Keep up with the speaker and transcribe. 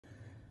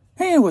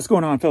Hey, what's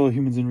going on, fellow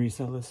humans and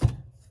resellers?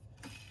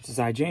 This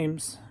is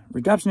James,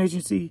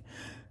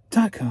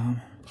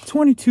 RedemptionAgency.com.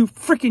 22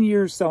 freaking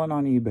years selling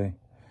on eBay.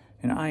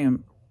 And I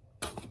am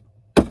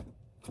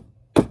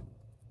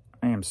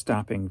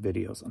stopping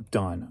videos. I'm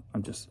done.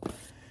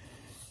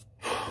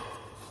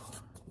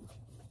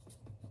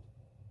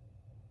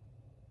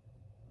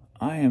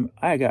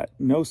 I got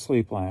no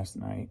sleep last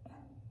night.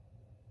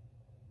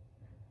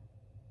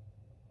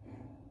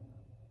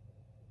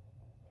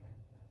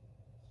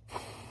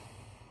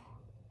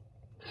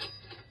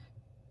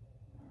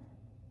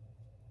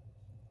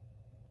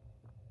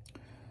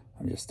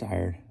 I'm just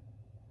tired.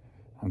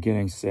 I'm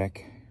getting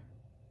sick.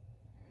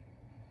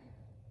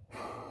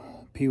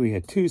 Pee-wee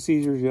had 2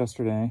 seizures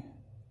yesterday.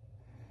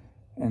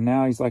 And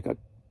now he's like a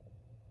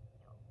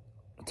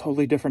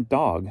totally different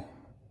dog.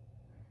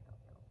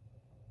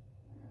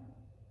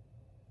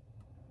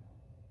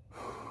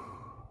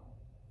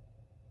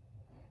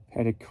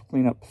 Had to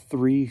clean up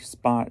 3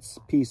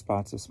 pee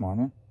spots this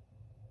morning.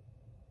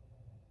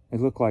 They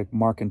look like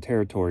mark and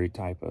territory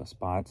type of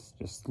spots,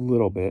 just a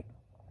little bit.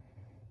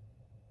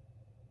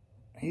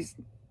 He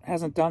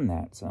hasn't done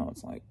that, so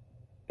it's like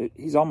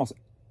he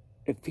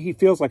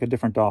feels like a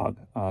different dog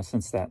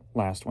since that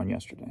last one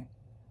yesterday.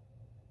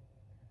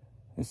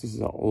 This is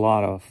a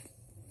lot of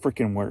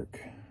freaking work.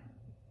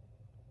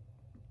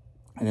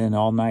 And then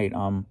all night,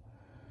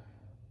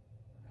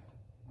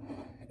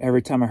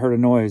 every time I heard a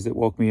noise, it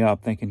woke me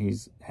up thinking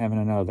he's having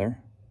another.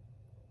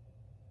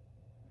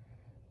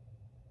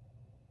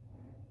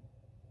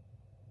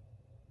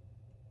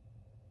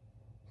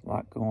 A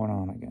lot going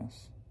on, I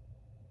guess.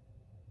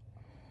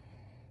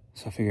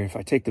 So I figured if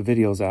I take the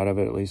videos out of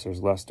it, at least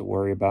there's less to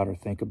worry about or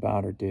think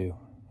about or do.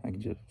 I can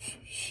just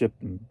ship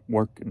and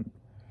work and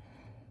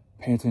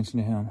pay attention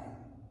to him.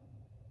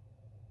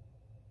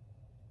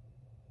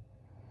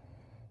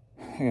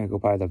 I gotta go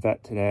by the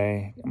vet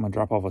today. I'm gonna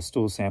drop off a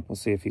stool sample,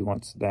 see if he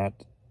wants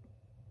that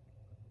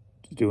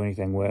to do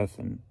anything with,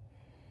 and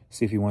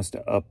see if he wants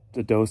to up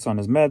the dose on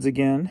his meds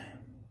again,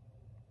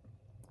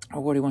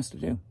 or what he wants to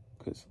do.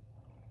 Because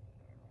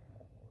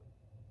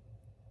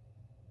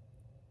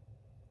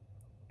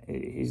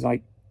he's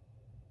like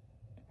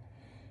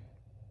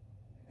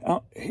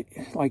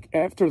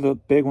after the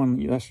big one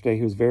yesterday,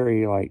 he was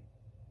very like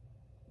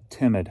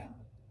timid,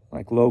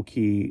 like low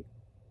key,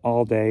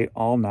 all day,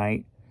 all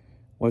night.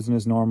 Wasn't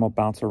his normal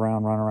bounce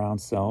around, run around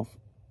self.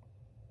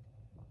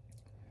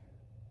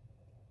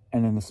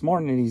 And then this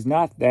morning, he's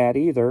not that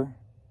either,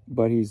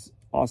 but he's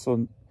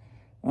also,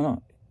 I don't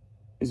know,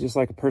 it's just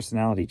like a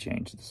personality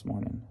change this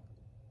morning.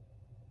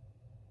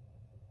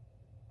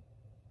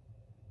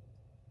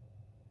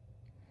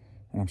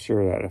 And I'm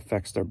sure that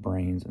affects their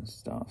brains and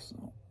stuff.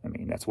 So, I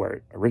mean, that's where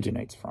it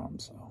originates from.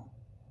 So,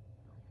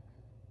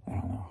 I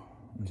don't know.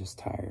 I'm just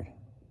tired.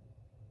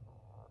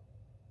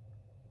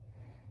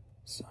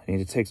 So, I need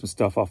to take some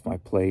stuff off my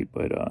plate,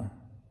 but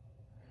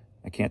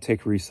I can't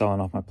take reselling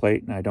off my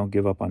plate, and I don't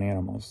give up on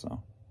animals.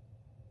 So,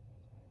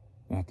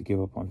 I have to give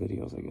up on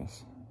videos, I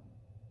guess.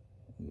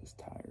 I'm just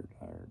tired.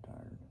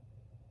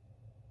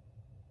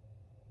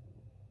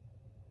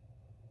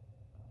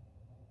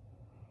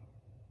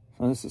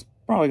 So, this is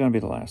probably going to be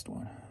the last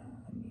one.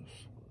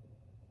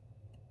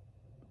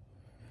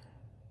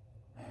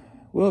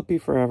 Will it be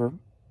forever?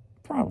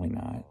 Probably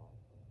not.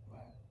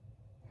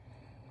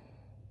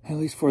 At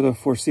least for the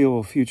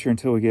foreseeable future,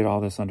 until we get all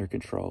this under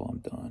control, I'm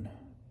done.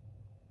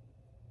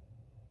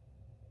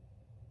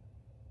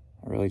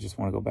 I really just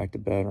want to go back to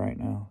bed right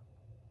now.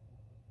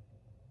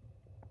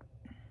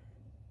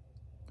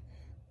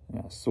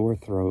 Yeah, sore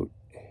throat.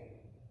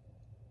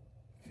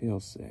 Feel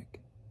sick.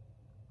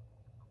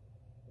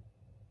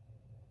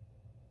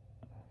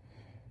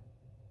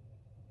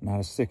 Not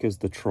as sick as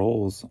the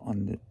trolls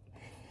on the...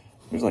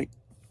 There's like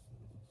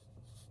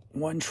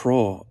one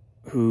troll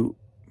who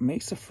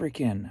makes a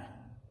freaking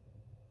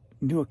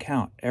new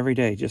account every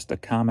day just to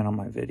comment on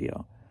my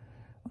video.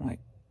 I'm like,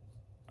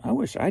 I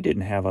wish I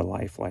didn't have a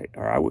life like...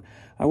 Or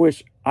I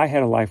wish I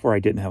had a life where I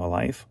didn't have a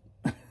life.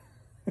 I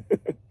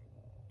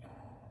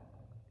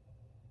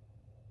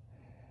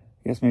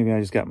guess maybe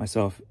I just got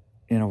myself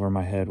in over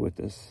my head with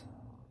this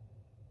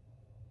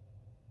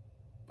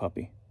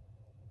puppy.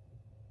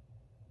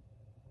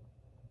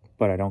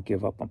 But I don't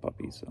give up on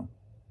puppies, so.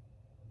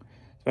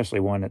 Especially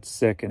one that's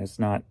sick and it's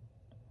not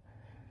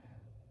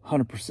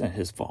 100%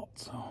 his fault,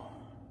 so.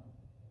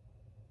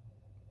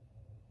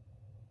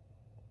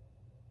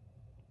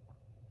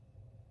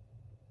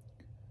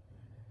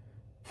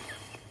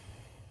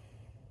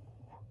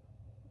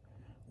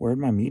 Where'd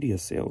my media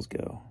sales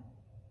go?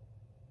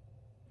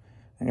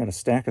 I got a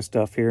stack of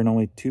stuff here and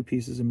only 2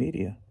 pieces of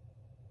media.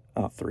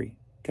 Oh, 3,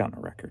 counting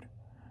a record.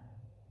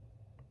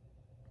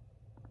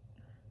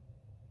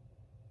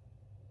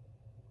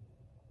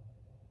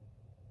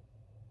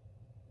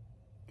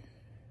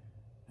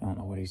 I don't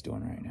know what he's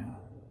doing right now.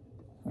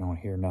 I don't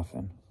hear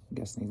nothing. I'm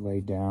guessing he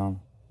laid down.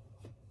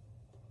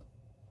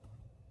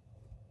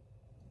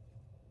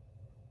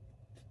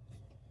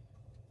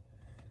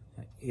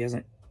 He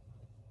ain't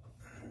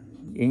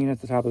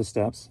at the top of the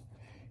steps.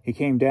 He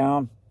came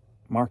down,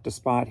 marked a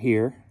spot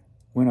here,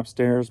 went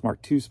upstairs,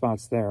 marked 2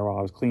 spots there while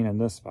I was cleaning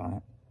this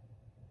spot.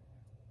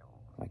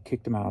 I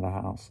kicked him out of the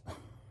house.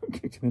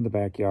 Kicked him in the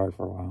backyard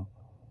for a while.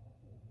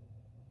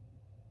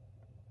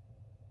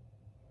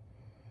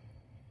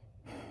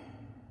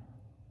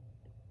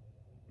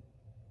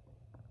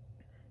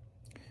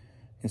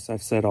 Guess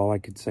I've said all I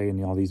could say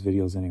in all these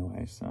videos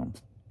anyway, so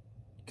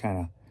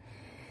kind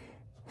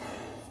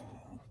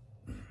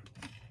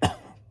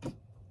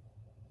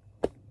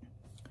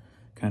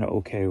of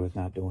okay with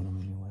not doing them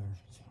anywhere.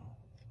 So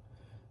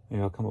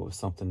maybe I'll come up with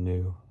something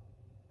new.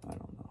 I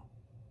don't know.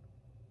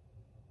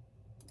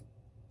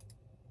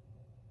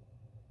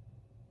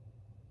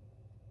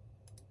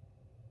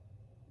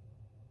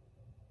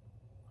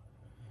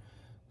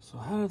 So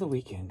how did the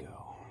weekend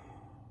go?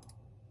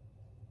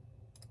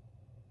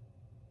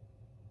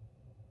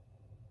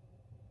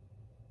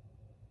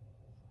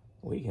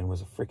 The weekend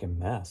was a freaking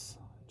mess.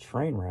 A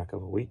train wreck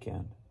of a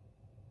weekend.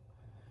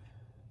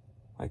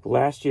 Like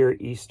last year,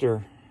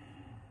 Easter,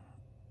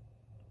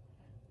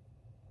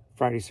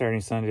 Friday, Saturday,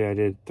 Sunday, I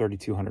did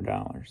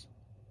 $3,200.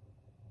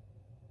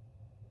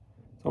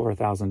 Over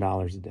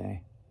 $1,000 a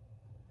day.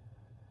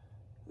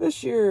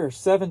 This year,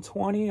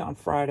 $720 on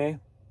Friday,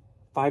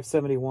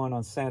 $571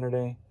 on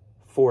Saturday,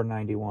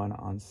 $491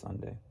 on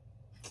Sunday.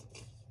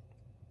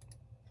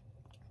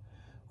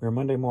 We're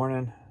Monday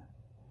morning,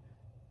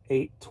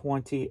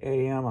 8:20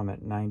 a.m. I'm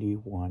at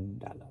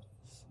 $91.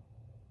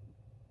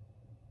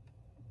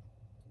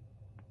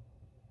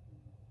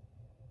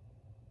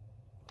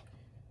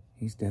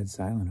 He's dead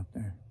silent up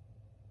there.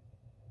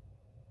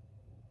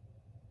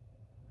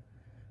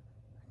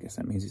 I guess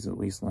that means he's at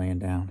least laying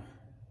down.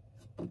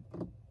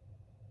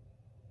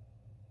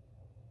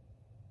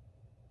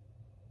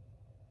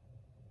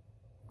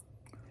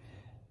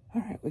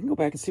 All right, we can go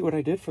back and see what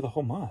I did for the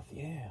whole month.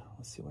 Yeah,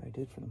 let's see what I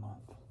did for the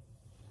month.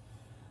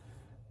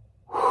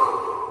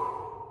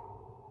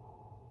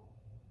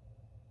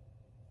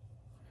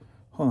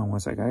 Hold on one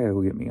second. I'm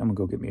gonna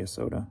go get me a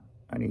soda.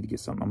 I need to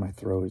get something on my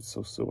throat. It's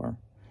so sore.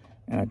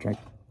 And I drank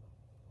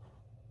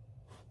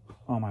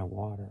all my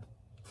water.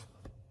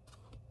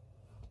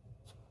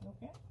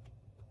 Okay?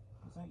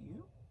 Was that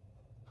you?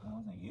 That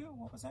wasn't you.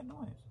 What was that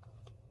noise?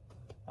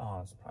 Oh,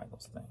 it's probably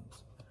those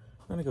things.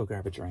 Let me go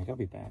grab a drink. I'll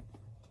be back.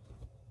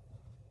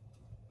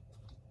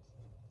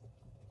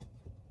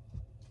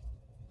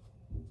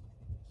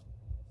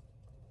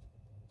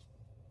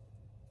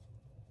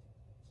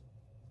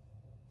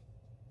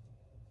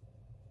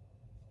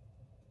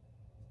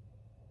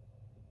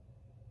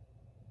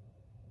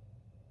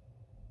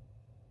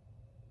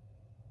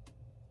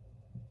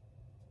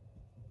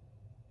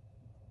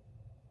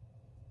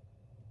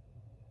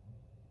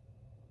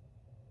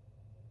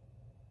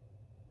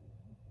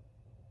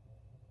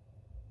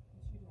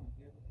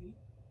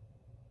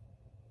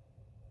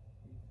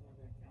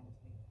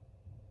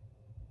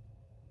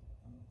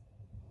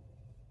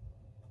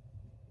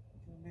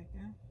 Back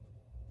down.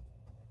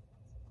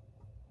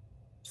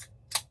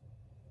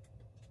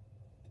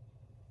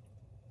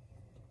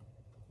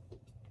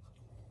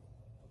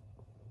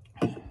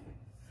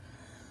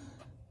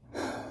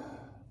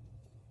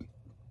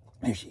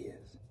 There she is.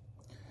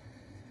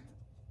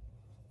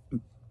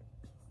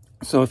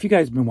 So if you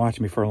guys have been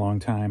watching me for a long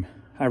time,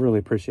 I really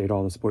appreciate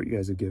all the support you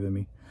guys have given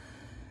me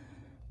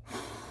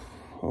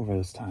over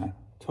this time.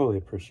 Totally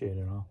appreciate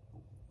it all.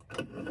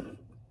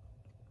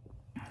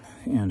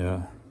 And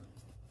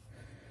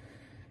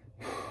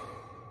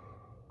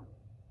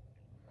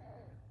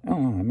I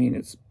don't know, I mean,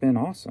 it's been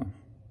awesome.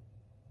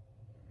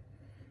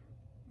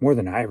 More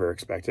than I ever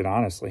expected,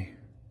 honestly.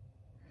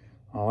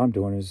 All I'm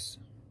doing is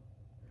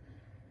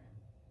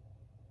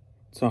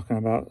talking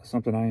about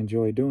something I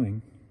enjoy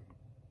doing.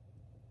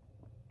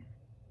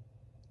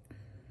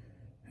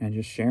 And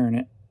just sharing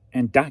it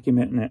and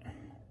documenting it.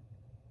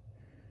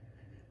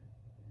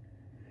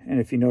 And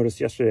if you noticed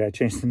yesterday, I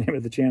changed the name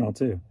of the channel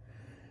too.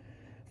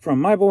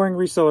 From My Boring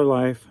Reseller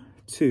Life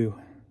to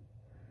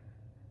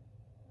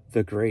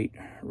The Great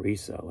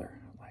Reseller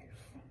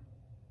Life.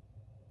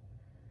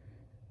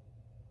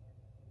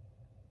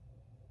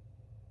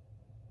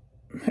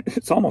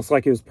 It's almost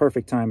like it was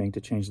perfect timing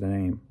to change the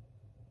name.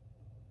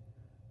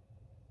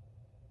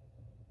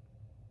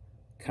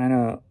 Kind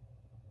of,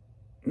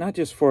 not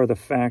just for the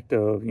fact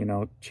of, you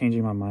know,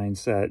 changing my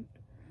mindset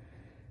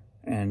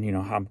and, you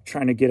know, how I'm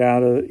trying to get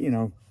out of, you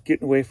know,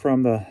 getting away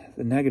from the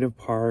negative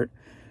part,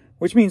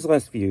 which means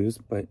less views,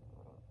 but it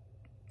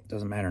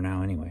doesn't matter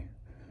now anyway.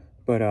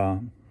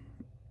 But,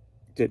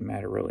 didn't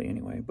matter really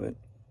anyway, but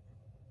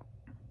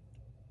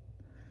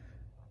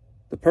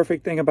the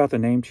perfect thing about the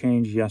name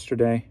change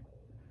yesterday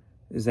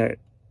is that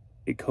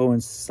it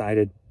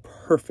coincided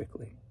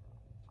perfectly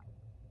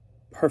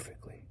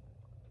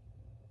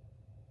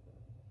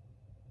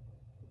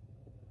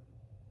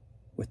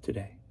with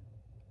today,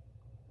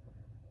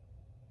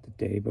 the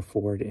day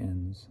before it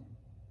ends.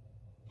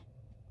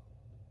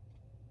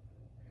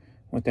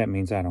 What that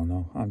means, I don't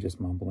know. I'm just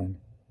mumbling.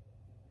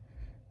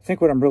 I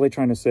think what I'm really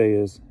trying to say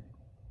is,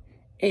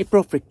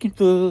 April freaking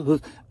Fools,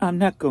 I'm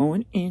not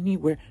going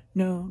anywhere.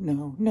 No,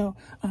 no, no,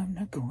 I'm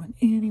not going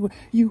anywhere.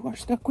 You are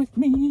stuck with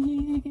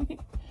me.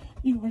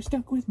 You are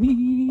stuck with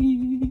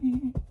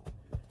me.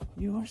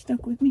 You are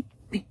stuck with me.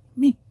 Me,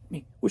 me,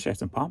 me. Wish I had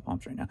some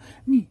pom-poms right now.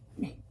 Me,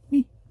 me,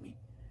 me, me.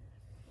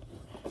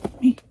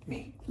 Me,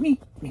 me, me,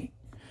 me.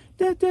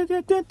 Da, da,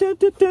 da, da, da,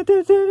 da, da,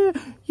 da, da.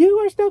 You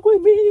are stuck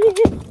with me.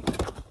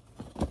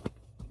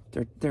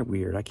 They're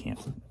weird. I can't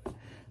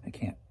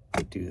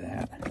do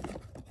that.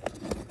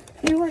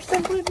 You are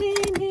stuck with me,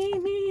 me,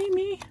 me,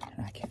 me.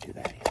 I can't do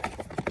that either.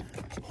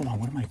 Hold on,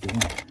 what am I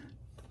doing?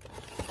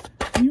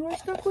 You are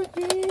stuck with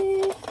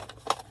me.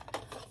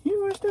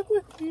 You are stuck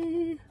with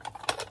me.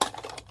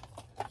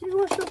 You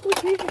are stuck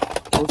with me.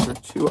 Those are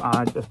too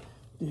odd to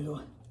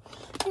do.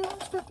 You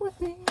are stuck with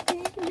me,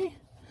 me, me.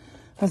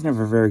 I was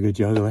never a very good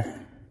juggler.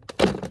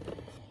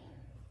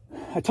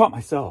 I taught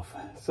myself,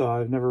 so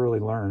I've never really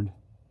learned.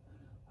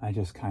 I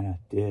just kind of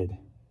did.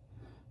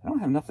 I don't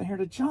have nothing here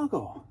to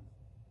juggle.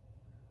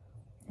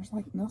 There's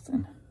like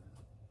nothing.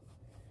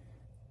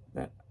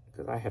 That,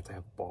 because I have to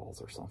have balls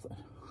or something.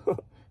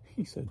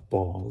 He said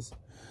balls.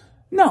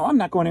 No, I'm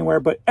not going anywhere,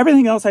 but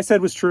everything else I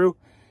said was true,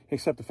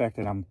 except the fact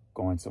that I'm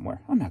going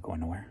somewhere. I'm not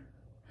going nowhere.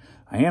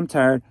 I am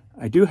tired.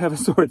 I do have a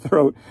sore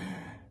throat.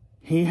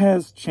 He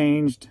has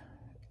changed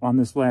on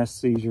this last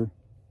seizure.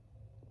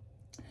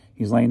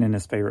 He's laying in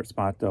his favorite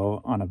spot,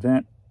 though, on a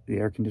vent. The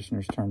air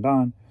conditioner's turned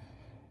on.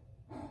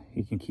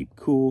 He can keep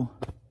cool.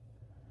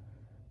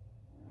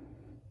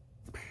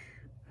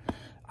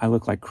 I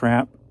look like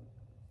crap.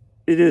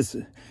 It is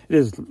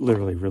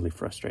literally really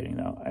frustrating,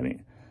 though. I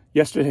mean,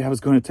 yesterday I was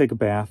going to take a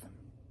bath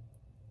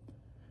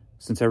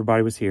since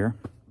everybody was here.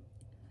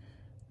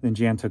 Then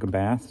Jan took a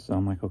bath, so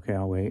I'm like, okay,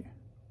 I'll wait.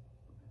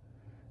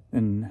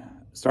 Then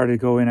started to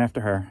go in after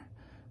her.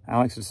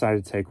 Alex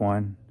decided to take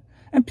one.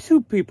 And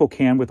 2 people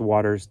can with the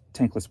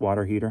tankless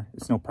water heater.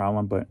 It's no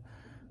problem, but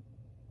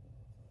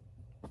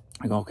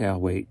I go, okay,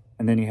 I'll wait.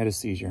 And then he had a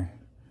seizure.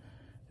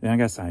 Then I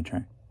got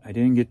sidetracked. I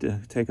didn't get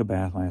to take a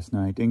bath last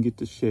night. Didn't get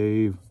to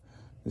shave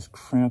this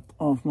crap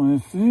off my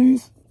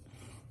face.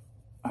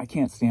 I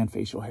can't stand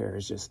facial hair.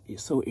 It's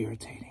so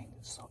irritating.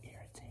 It's so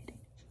irritating.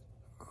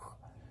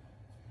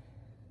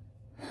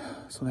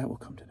 So that will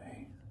come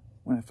today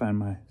when I find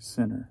my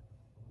center.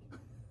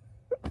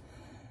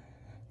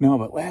 No,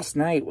 but last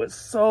night was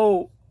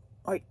so,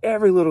 like,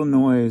 every little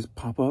noise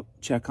pop up,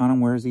 check on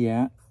him, where's he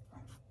at?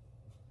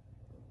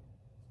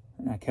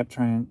 And I kept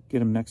trying to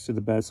get him next to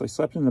the bed. So I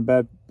slept in the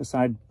bed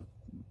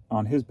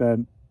on his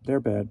bed,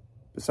 their bed,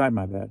 beside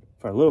my bed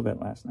for a little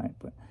bit last night.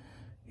 But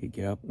he'd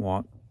get up,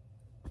 walk,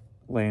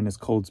 lay in his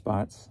cold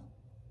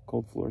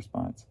floor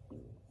spots.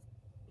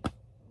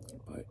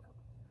 But,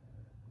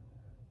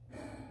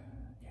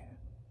 yeah,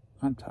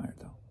 I'm tired,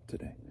 though,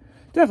 today.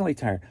 Definitely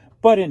tired.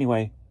 But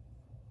anyway,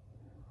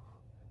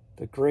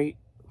 the great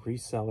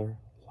reseller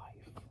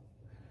life.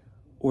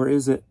 Or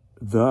is it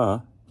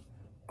the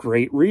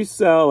great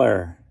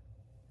reseller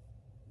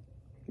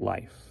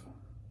life?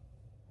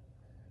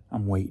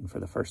 I'm waiting for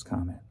the first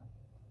comment.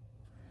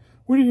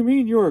 What do you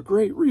mean you're a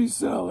great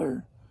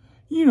reseller?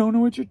 You don't know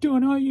what you're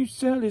doing. All you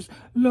sell is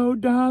low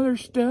dollar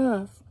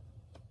stuff.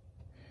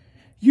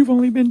 You've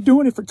only been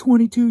doing it for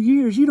 22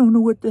 years. You don't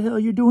know what the hell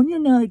you're doing. You're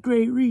not a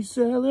great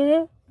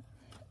reseller.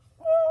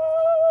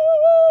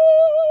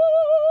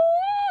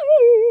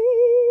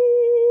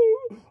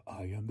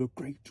 I am the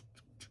great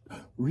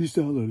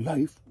reseller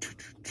life.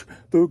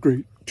 The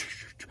great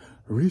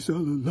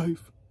reseller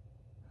life.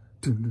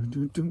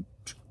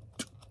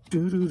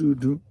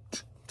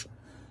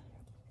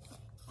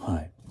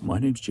 Hi, my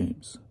name's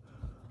James.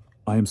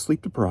 I am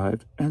sleep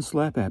deprived and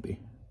slap happy.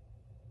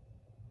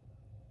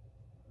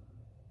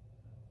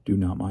 Do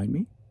not mind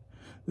me.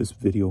 This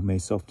video may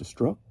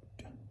self-destruct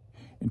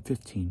in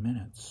 15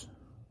 minutes.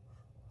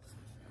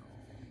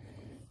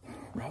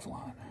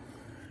 Revlon.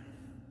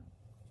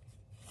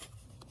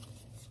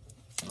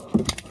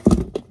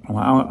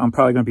 I'm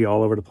probably going to be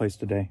all over the place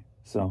today.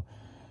 So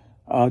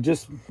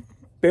just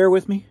bear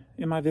with me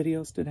in my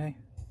videos today.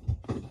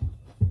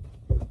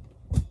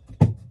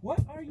 What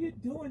are you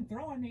doing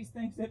throwing these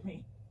things at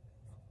me?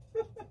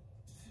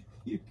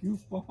 You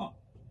goofball.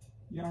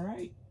 You all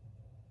right?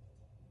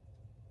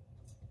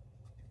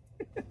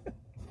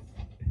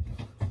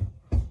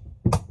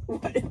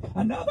 What?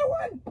 Another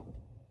one?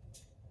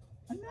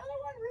 Another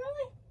one,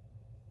 really?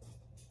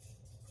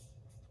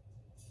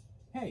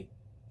 Hey.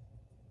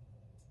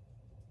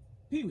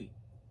 Pee-wee.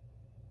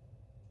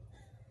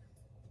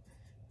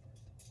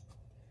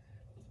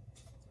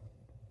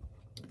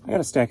 I got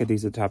a stack of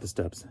these at the top of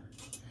steps.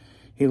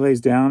 He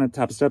lays down at the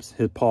top of steps.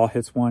 His paw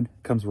hits one,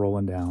 comes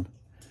rolling down.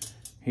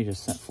 He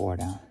just sent 4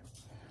 down.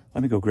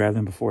 Let me go grab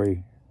them before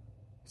he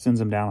sends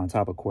them down on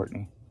top of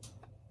Courtney.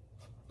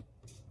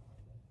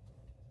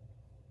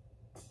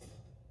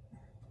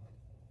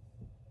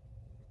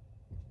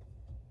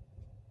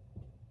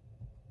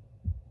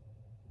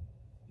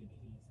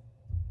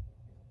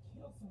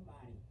 Kill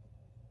somebody.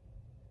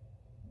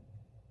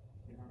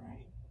 You all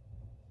right?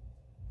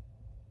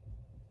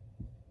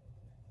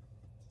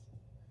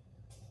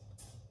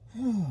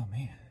 Oh,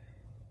 man.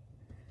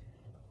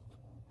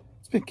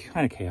 been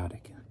kind of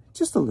chaotic.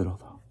 Just a little,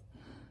 though.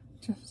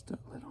 Just a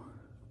little.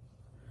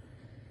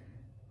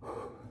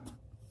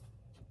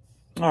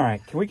 All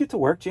right, can we get to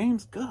work,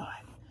 James? Good.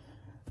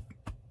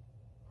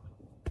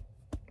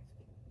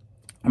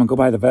 I'm going to go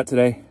by the vet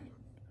today.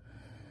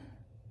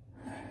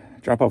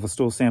 Drop off a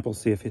stool sample,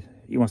 see if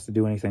he wants to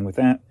do anything with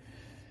that.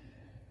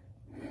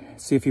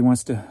 See if he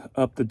wants to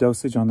up the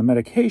dosage on the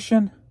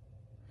medication,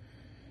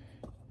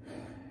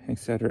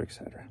 etc.,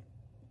 etc.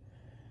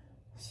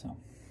 So,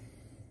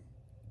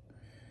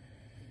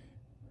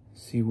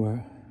 see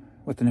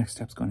what the next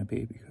step's going to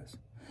be, because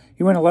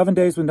he went 11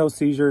 days with no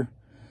seizure.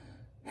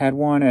 Had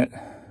one at,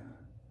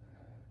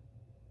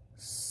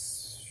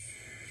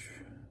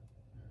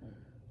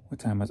 what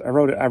time was it?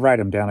 I write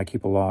them down. I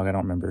keep a log. I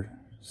don't remember.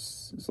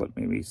 It's like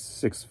maybe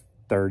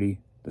 6:30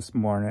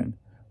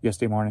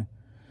 yesterday morning.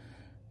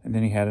 And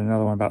then he had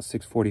another one about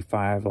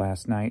 6:45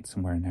 last night,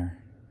 somewhere in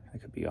there. I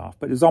could be off,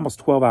 but it was almost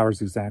 12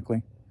 hours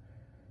exactly.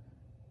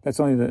 That's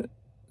only the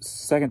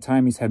second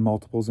time he's had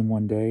multiples in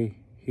one day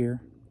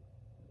here.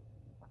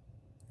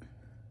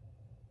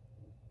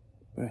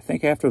 But I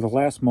think after the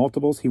last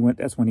multiples,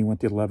 that's when he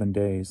went the 11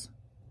 days.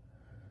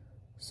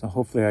 So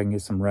hopefully I can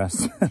get some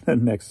rest the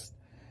next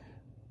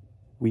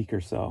week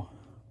or so.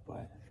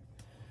 But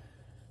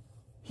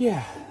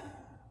yeah,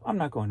 I'm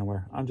not going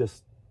nowhere. I'm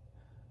just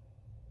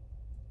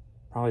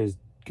probably as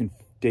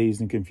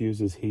dazed and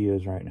confused as he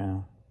is right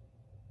now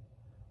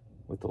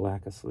with the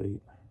lack of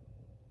sleep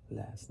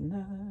last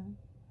night.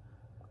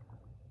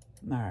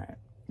 All right.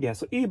 Yeah,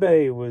 so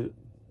eBay was,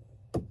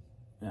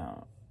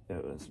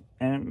 it was,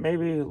 and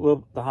maybe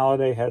the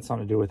holiday had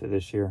something to do with it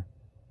this year.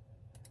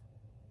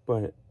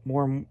 But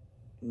more, I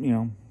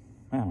don't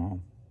know. I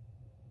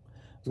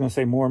was going to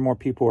say more and more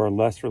people are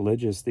less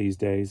religious these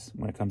days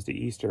when it comes to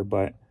Easter,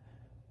 but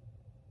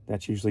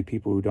that's usually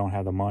people who don't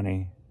have the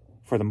money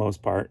for the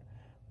most part.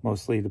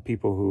 Mostly the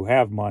people who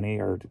have money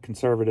are the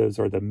conservatives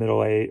or the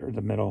middle age or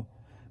the middle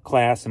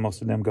class, and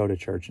most of them go to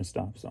church and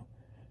stuff. So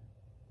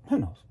who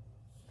knows?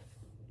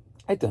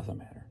 It doesn't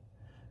matter.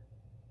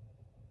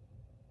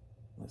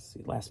 Let's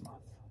see, last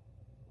month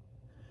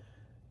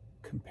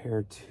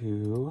compared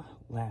to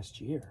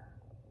last year.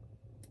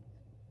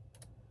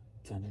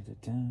 Dun, dun, dun,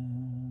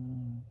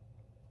 dun.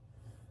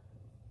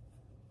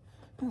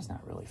 That's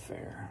not really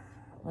fair.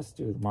 Let's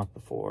do the month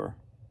before.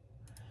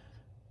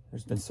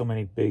 There's been so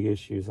many big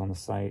issues on the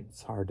site,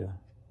 it's hard to...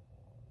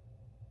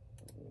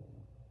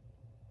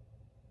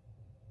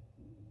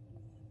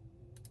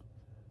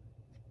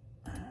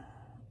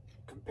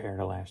 compare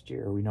to last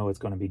year. We know it's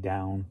going to be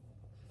down.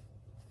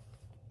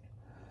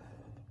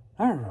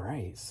 All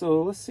right,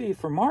 so let's see.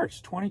 For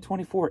March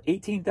 2024,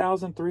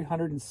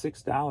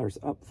 $18,306,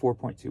 up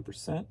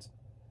 4.2%.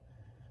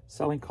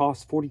 Selling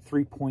cost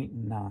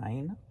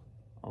 $43.9,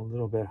 a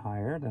little bit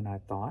higher than I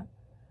thought.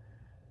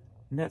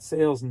 Net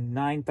sales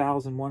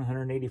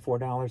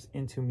 $9,184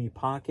 into me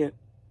pocket,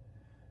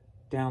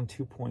 down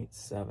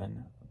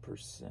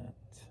 2.7%.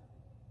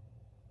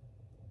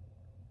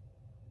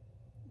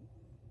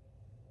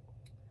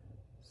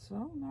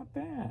 So not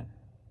bad.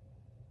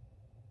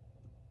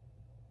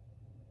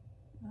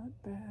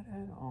 Not bad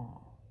at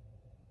all.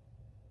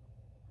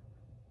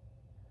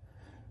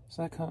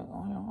 So that kind of,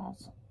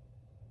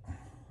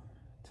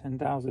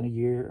 $10,000 a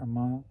year, a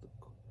month.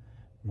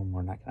 No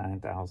more like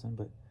 9,000,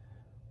 but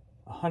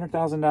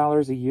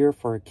 $100,000 a year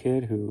for a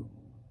kid who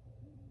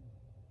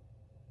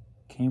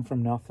came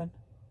from nothing.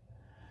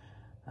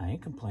 I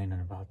ain't complaining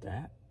about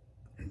that.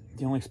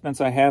 The only expense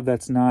I have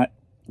that's not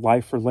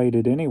life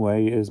related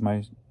anyway is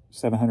my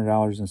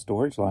 $700 in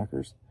storage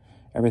lockers.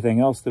 Everything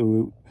else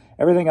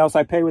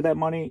I pay with that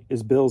money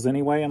is bills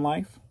anyway in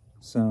life.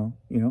 So,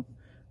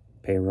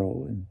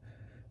 payroll and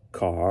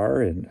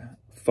car and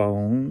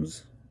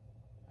phones,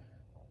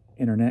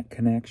 internet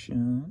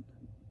connection.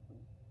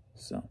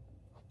 So,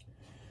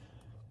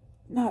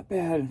 not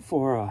bad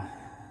for a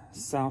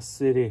South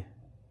City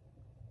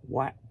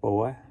white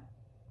boy.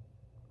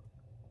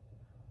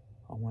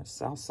 I went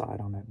south side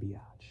on that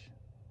biatch.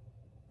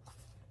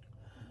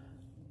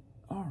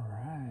 All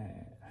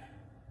right.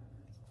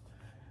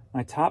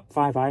 My top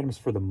 5 items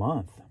for the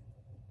month.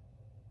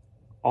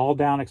 All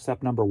down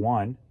except number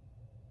 1,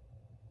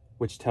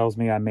 which tells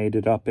me I made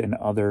it up in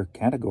other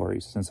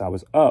categories since I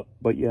was up,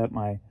 but yet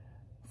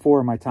 4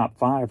 of my top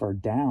 5 are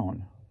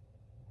down.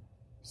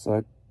 So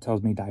it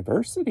tells me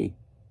diversity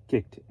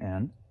kicked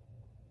in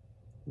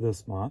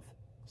this month.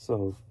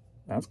 So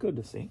that's good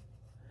to see.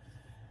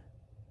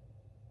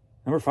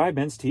 Number 5,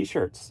 men's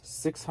t-shirts.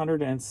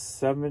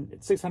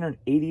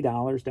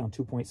 $680, down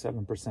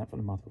 2.7% from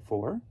the month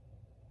before.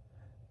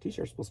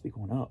 T-shirts supposed to be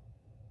going up,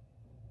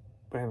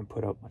 but I haven't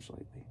put up much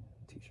lately.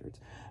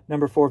 T-shirts.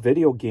 Number 4,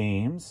 video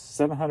games.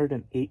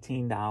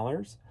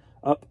 $718,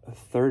 up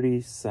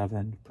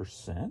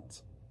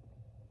 37%.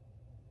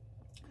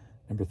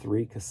 Number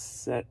 3,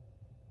 cassette.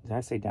 Did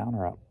I say down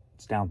or up?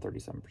 It's down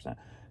 37%.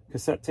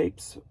 Cassette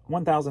tapes,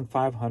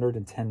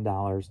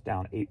 $1,510,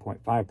 down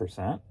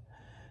 8.5%.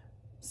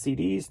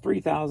 CDs,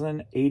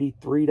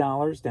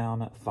 $3,083,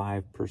 down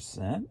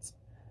 5%.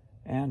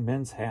 And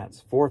men's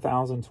hats,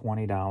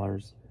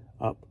 $4,020,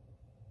 up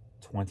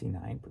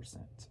 29%.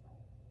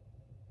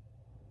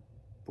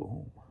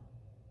 Boom.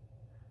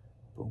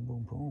 Boom,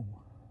 boom, boom.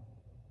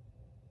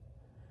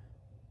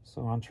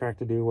 So on track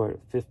to do,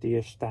 what,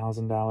 $50-ish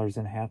thousand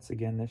in hats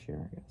again this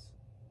year, I guess.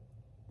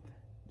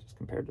 Just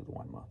compared to the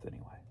 1 month,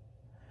 anyway.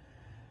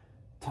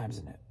 Times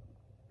in it.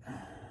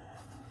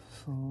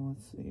 So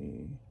let's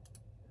see.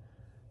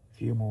 A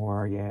few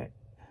more, yeah.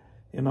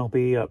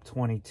 MLB up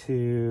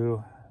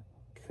 22.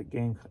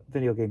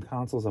 Video game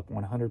consoles up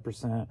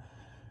 100%.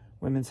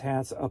 Women's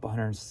hats up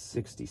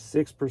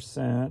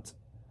 166%.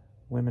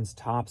 Women's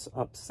tops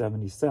up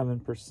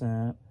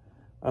 77%.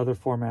 Other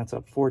formats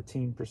up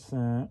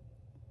 14%.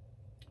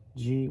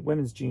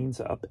 Women's jeans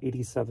up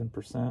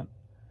 87%.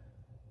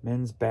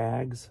 Men's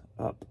bags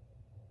up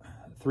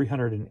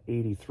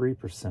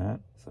 383%.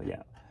 So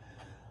yeah,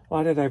 a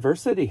lot of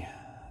diversity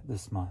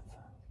this month.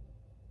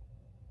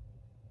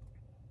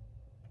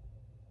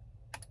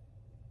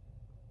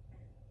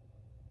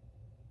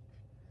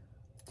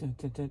 Dun,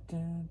 dun, dun,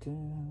 dun,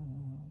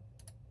 dun.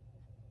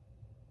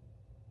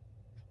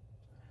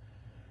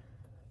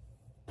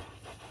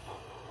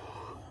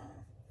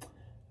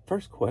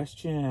 First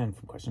question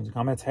from questions and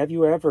comments. Have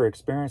you ever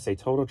experienced a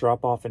total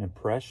drop-off in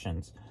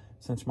impressions?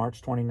 Since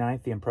March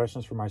 29th, the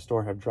impressions for my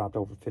store have dropped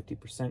over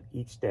 50%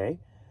 each day,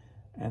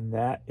 and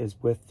that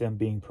is with them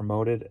being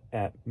promoted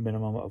at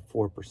minimum of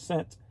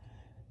 4%. It's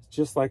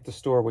just like the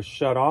store was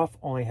shut off,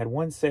 only had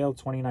one sale,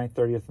 29th,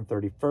 30th, and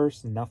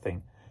 31st,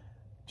 nothing.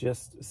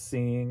 Just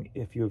seeing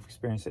if you've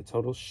experienced a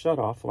total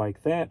shut-off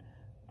like that.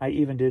 I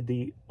even did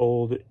the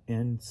old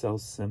in-sell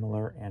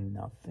similar and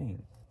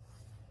nothing.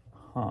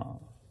 Huh.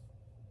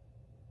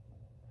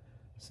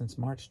 Since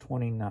March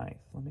 29th.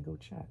 Let me go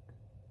check.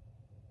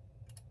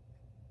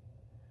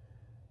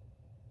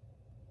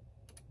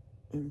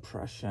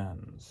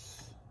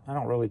 Impressions. I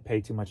don't really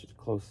pay too much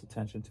close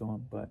attention to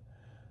them, but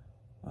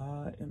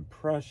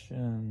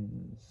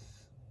impressions.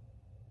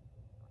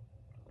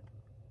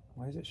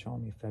 Why is it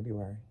showing me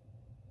February?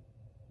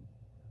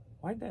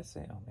 Why did that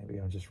say? Oh, maybe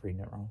I'm just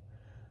reading it wrong.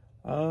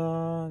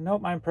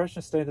 Nope, my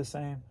impressions stay the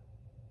same.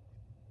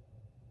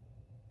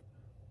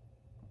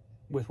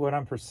 With what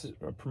I'm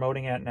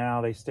promoting at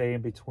now, they stay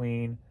in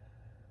between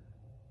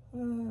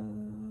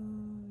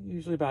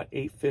usually about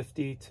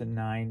 850 to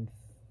 9.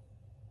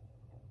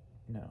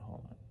 No,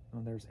 hold on.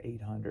 Oh, there's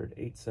 800,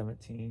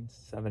 817,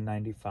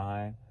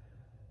 795,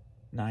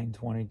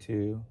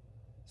 922.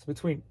 So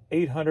between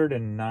 800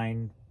 and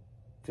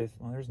 950.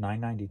 Well, there's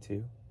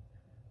 992.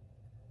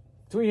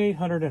 Between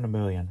 800 and 1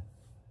 million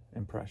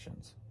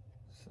impressions.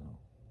 So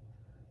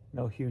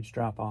no huge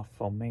drop off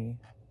for me.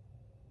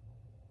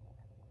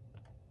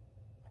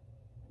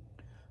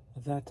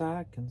 That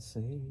I can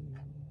see.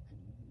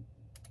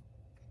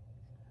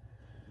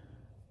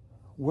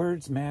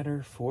 Words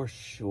matter for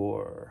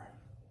sure.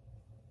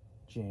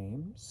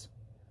 James.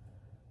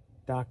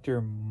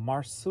 Dr.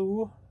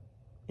 Marsu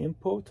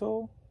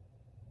Impoto.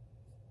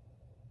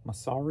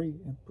 Masari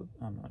Impoto.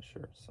 I'm not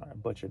sure. Sorry, I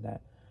butchered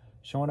that.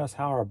 Showing us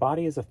how our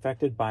body is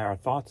affected by our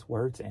thoughts,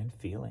 words, and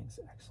feelings.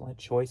 Excellent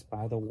choice,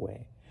 by the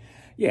way.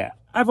 Yeah,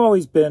 I've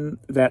always been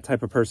that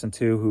type of person,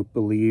 too, who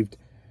believed,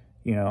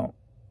 you know,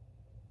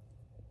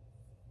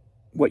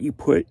 what you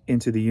put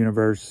into the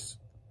universe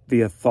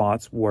via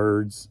thoughts,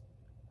 words,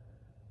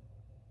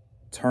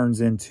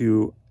 turns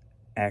into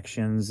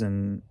actions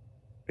and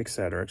et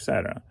cetera, et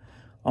cetera.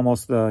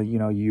 Almost the, you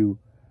know, you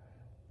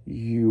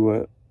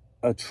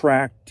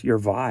attract your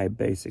vibe,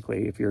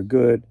 basically. If you're a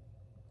good,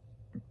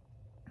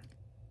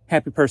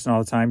 happy person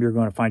all the time, you're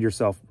going to find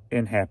yourself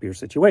in happier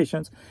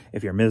situations.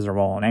 If you're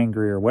miserable and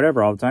angry or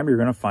whatever all the time, you're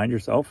going to find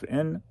yourself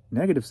in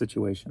negative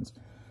situations.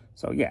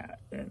 So yeah,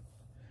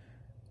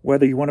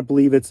 whether you want to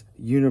believe it's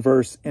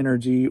universe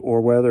energy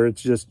or whether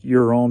it's just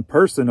your own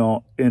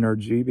personal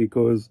energy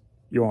because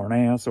you're an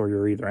ass or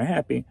you're either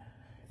happy,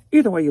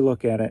 either way you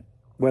look at it,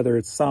 whether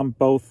it's some,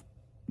 both,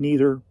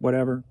 neither,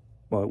 whatever.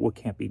 Well, it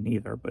can't be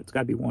neither, but it's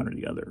got to be one or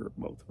the other or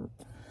both.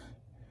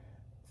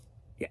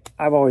 Yeah,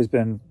 I've always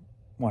been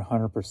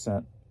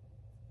 100%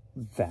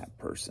 that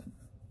person.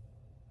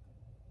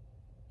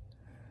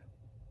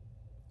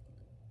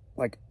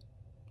 Like,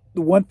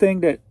 the one thing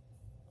that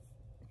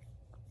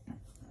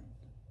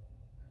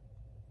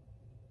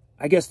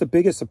I guess the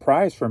biggest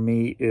surprise for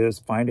me is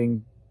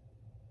finding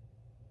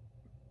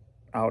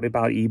out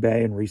about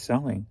eBay and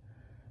reselling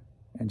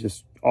and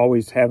just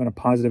always having a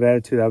positive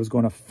attitude. I was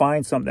going to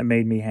find something that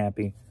made me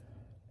happy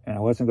and I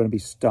wasn't going to be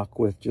stuck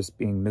with just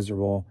being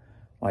miserable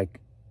like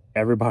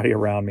everybody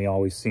around me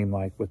always seemed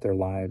like with their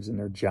lives and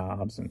their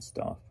jobs and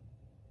stuff.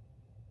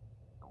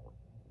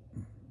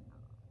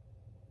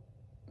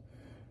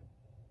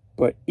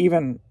 But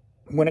even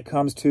when it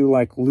comes to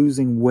like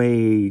losing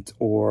weight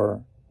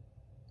or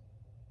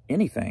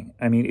anything,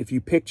 I mean, if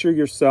you picture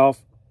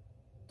yourself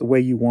the way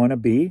you want to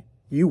be,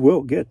 you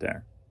will get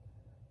there.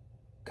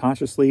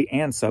 Consciously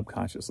and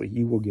subconsciously,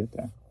 you will get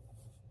there.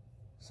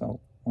 So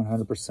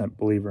 100%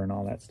 believer in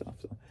all that stuff.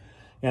 So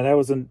yeah, that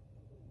was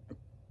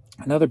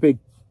another big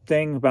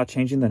thing about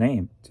changing the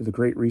name to the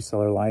Great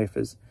Reseller Life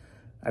is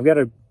I've got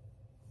to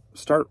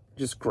start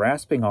just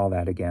grasping all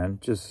that again.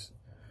 Just,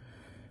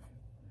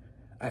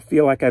 I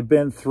feel like I've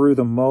been through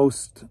the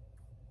most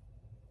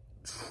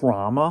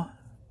trauma,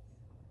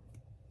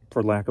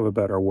 for lack of a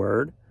better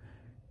word,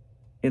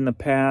 in the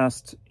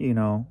past, you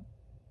know,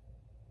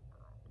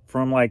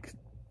 from like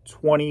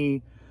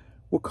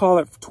we'll call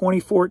it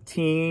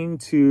 2014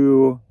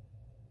 to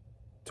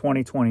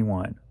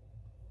 2021.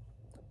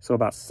 So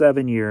about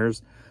 7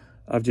 years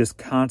of just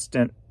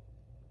constant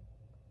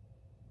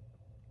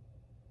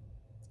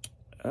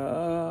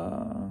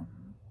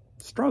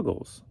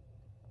struggles,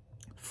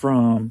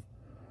 from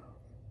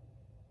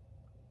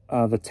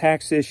the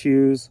tax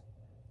issues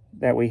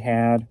that we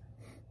had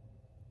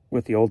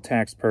with the old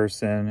tax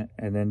person,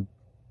 and then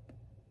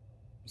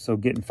so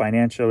getting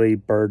financially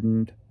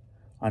burdened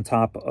on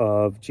top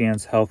of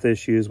Jan's health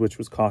issues, which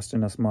was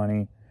costing us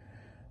money.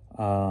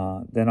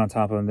 Then on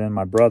top of then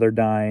my brother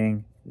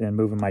dying, then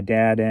moving my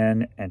dad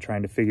in and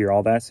trying to figure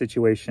all that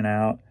situation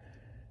out.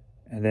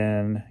 And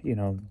then, you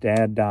know,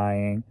 dad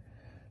dying.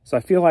 So I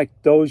feel like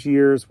those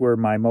years were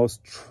my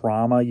most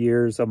trauma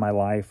years of my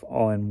life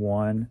all in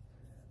one.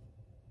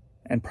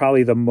 And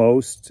probably the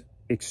most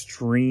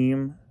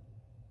extreme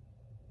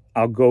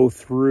I'll go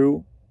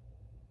through,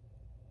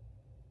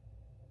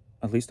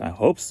 at least I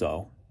hope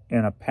so,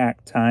 in a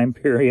packed time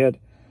period,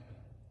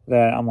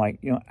 that I'm like,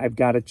 you know, I've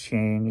got to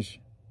change.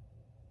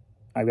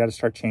 I've got to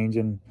start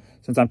changing.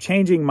 Since I'm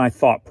changing my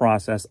thought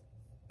process,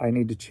 I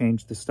need to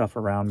change the stuff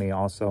around me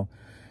also.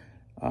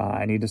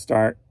 I need to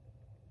start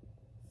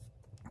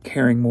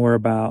caring more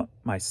about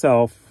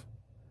myself,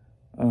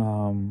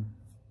 the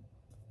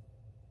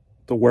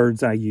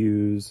words I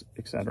use,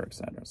 etc.,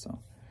 etc. So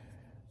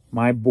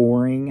my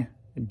boring,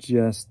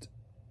 just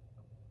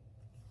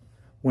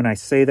when I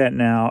say that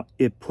now,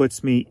 it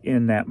puts me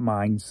in that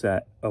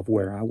mindset of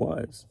where I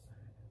was.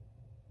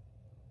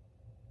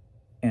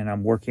 And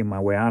I'm working my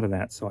way out of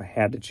that, so I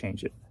had to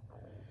change it.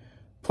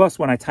 Plus,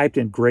 when I typed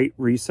in Great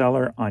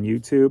Reseller on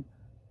YouTube,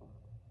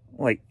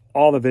 like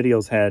all the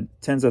videos had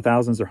tens of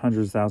thousands or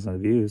hundreds of thousands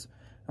of views.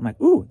 I'm like,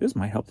 ooh, this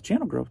might help the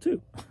channel grow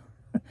too.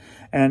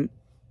 And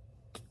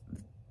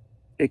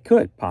it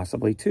could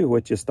possibly too,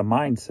 with just the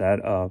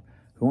mindset of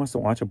who wants to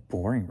watch a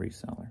boring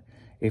reseller?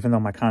 Even though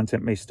my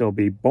content may still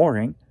be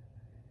boring,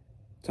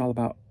 it's all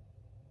about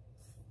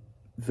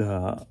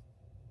the,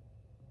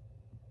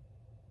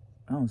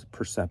 I don't know,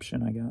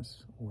 perception, I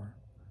guess, or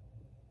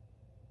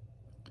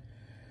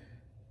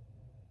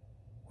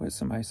what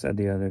somebody said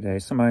the other day.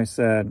 Somebody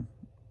said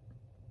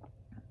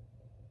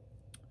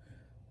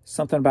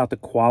something about the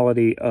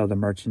quality of the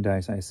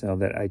merchandise I sell,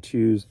 that I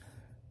choose,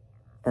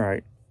 all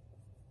right,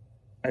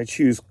 I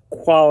choose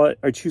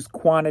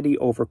quantity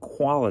over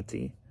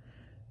quality.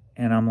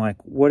 And I'm like,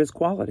 what is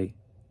quality?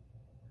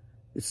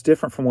 It's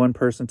different from one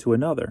person to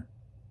another.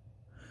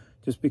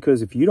 Just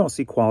because if you don't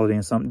see quality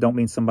in something, don't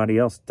mean somebody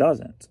else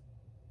doesn't.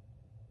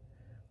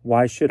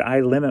 Why should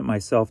I limit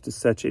myself to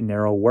such a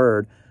narrow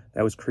word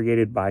that was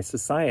created by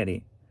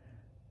society?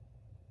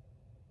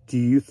 Do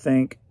you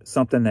think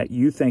something that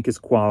you think is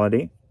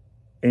quality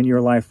in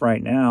your life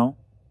right now,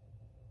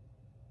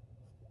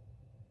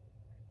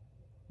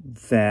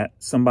 that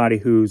somebody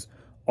who's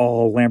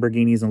all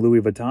Lamborghinis and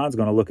Louis Vuitton is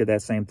going to look at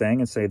that same thing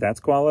and say that's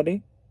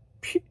quality?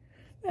 Phew,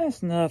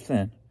 that's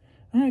nothing.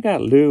 I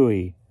got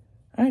Louis.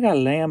 I got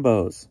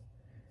Lambos.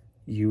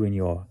 You and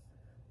your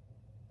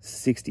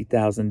 $60,000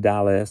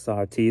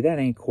 SRT, that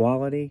ain't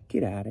quality.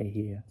 Get out of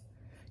here.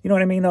 You know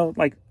what I mean, though?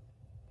 Like,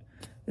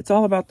 it's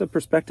all about the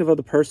perspective of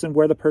the person,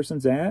 where the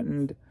person's at,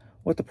 and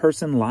what the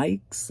person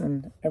likes,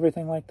 and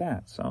everything like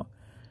that. So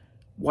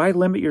why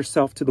limit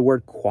yourself to the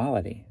word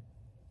quality?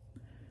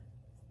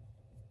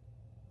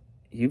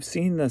 You've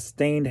seen the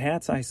stained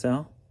hats I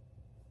sell.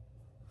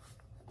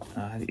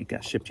 It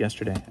got shipped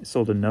yesterday. I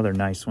sold another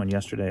nice one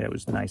yesterday. It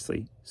was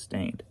nicely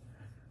stained.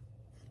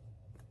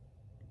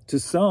 To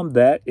some,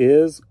 that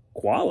is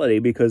quality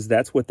because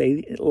that's what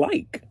they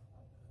like.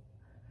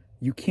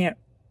 You can't,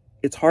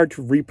 it's hard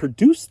to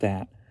reproduce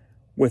that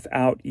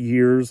without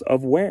years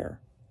of wear.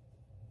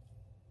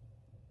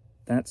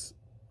 That's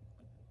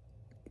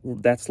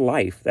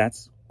life.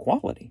 That's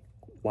quality.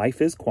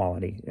 Life is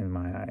quality in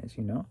my eyes,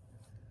 you know?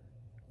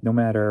 No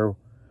matter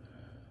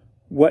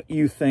what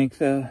you think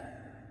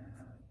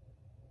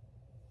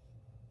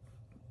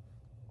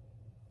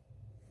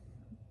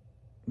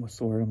what's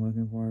the word I'm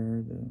looking for?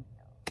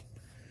 The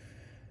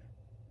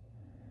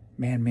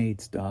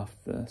man-made stuff.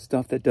 The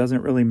stuff that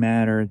doesn't really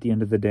matter at the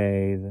end of the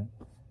day.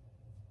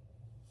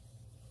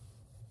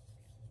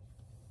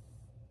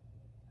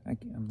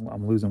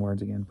 I'm losing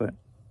words again, but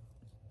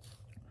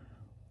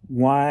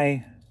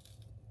why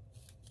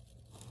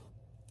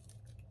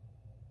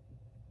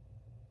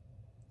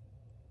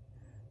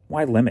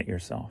limit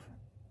yourself?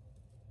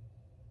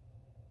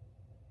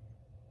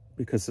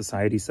 Because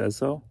society says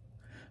so?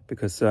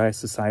 Because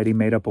society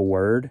made up a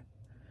word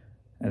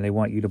and they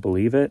want you to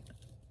believe it?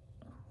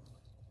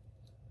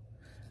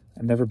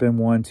 I've never been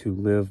one to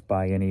live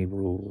by any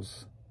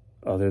rules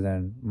other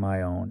than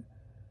my own.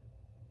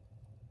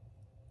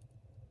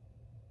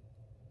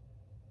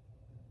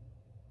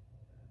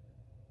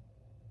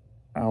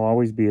 I'll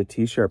always be a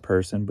t-shirt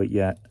person, but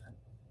yet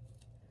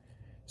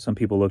some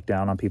people look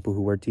down on people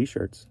who wear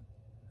t-shirts.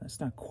 That's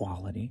not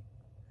quality.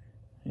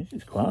 This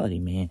is quality,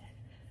 man.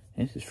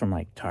 This is from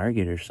like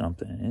Target or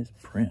something. It's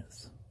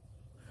Prince.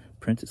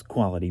 Prince is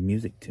quality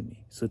music to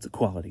me. So it's a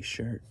quality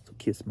shirt. So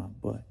kiss my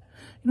butt.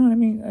 You know what I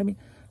mean? I mean,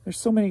 there's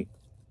so many.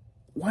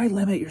 Why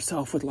limit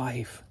yourself with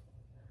life?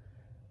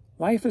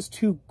 Life is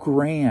too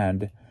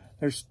grand.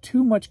 There's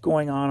too much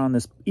going on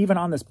this, even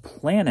on this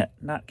planet,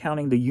 not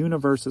counting the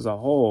universe as a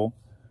whole.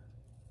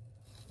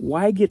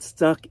 Why get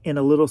stuck in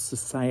a little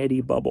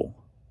society bubble?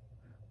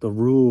 The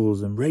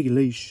rules and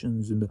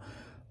regulations and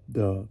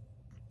the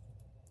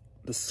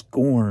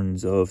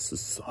scorns of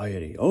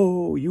society.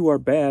 Oh, you are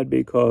bad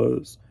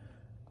because...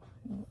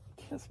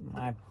 Kiss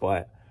my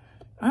butt.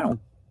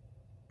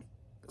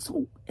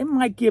 So it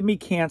might give me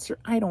cancer.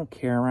 I don't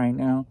care right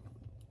now.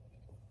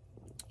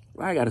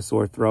 I got a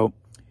sore throat.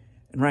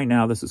 And right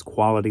now, this is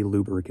quality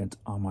lubricant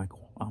on my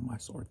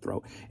sore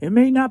throat. It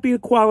may not be a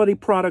quality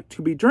product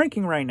to be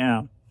drinking right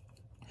now,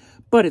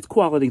 but it's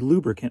quality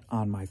lubricant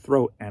on my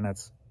throat. And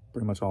that's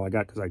pretty much all I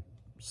got because I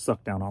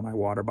sucked down all my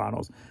water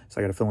bottles. So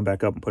I got to fill them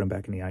back up and put them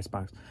back in the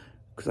icebox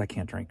because I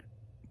can't drink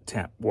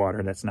tap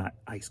water that's not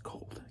ice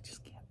cold. I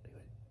just can't do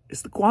it.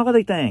 It's the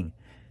quality thing.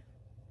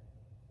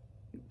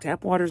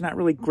 Tap water is not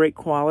really great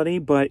quality,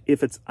 but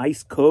if it's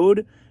ice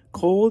cold,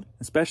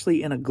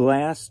 especially in a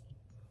glass,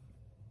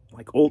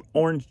 like old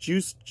orange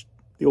juice,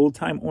 the old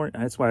time orange,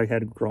 that's why I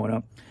had it growing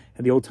up,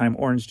 had the old time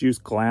orange juice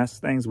glass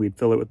things, we'd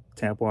fill it with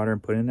tap water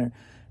and put in there,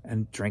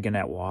 and drinking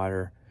that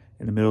water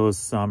in the middle of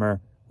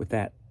summer with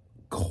that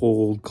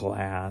cold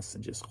glass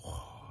and just,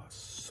 oh,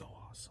 so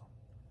awesome.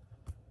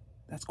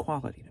 That's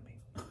quality to me.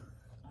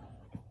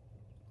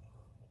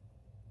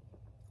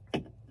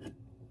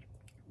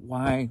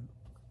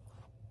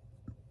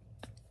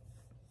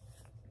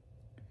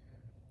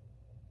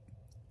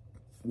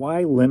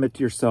 Why limit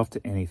yourself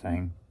to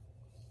anything?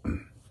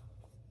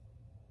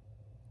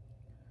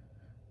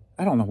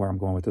 I don't know where I'm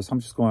going with this. I'm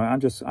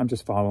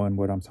just following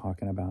what I'm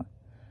talking about.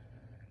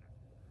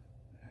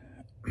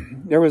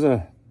 There was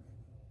a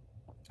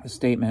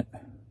statement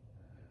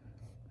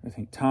I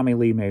think Tommy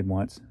Lee made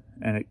once,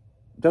 and it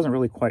doesn't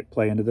really quite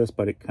play into this,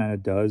 but it kind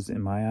of does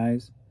in my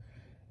eyes,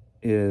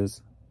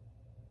 is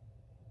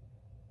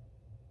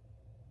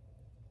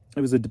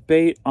it was a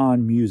debate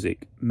on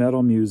music,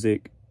 metal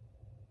music,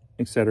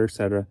 etc.,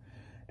 etc.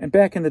 And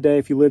back in the day,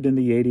 if you lived in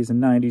the 80s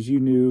and 90s, you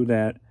knew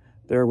that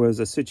there was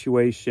a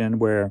situation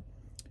where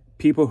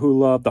people who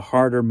loved the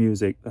harder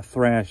music, the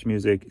thrash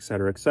music,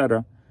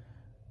 etc.,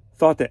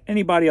 thought that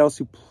anybody else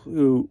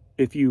who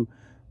if you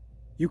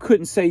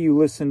couldn't say you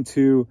listened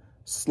to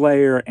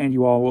Slayer and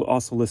you all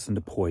also listened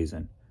to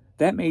Poison.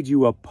 That made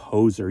you a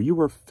poser. You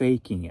were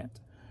faking it,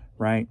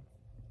 right?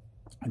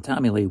 And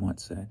Tommy Lee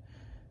once said,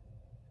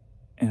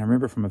 and I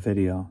remember from a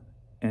video,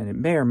 and it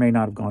may or may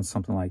not have gone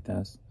something like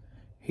this.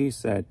 He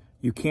said,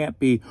 you can't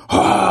be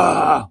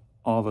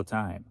all the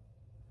time.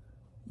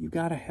 You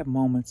got to have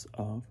moments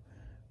of,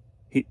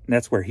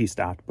 that's where he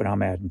stopped, but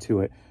I'm adding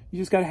to it. You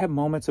just got to have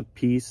moments of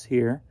peace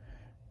here.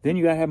 Then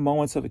you got to have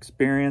moments of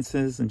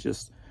experiences and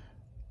just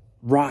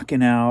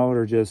rocking out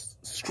or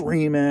just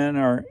screaming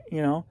or,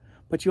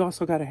 but you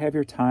also got to have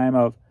your time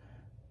of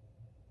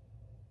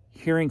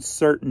hearing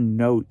certain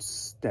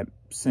notes that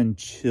send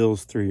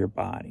chills through your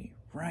body,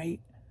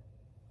 right?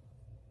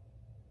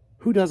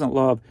 Who doesn't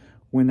love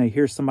when they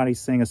hear somebody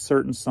sing a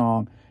certain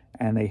song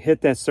and they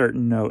hit that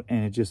certain note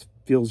and it just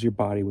fills your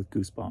body with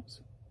goosebumps?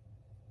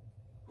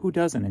 Who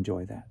doesn't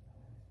enjoy that?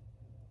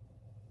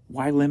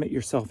 Why limit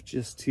yourself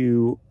just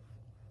to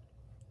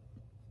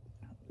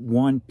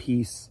one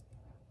piece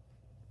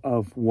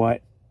of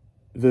what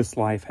this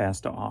life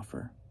has to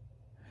offer?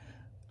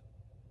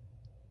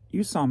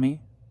 You saw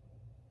me.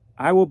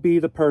 I will be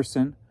the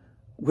person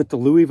with the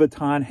Louis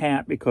Vuitton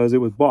hat because it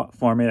was bought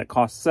for me that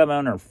cost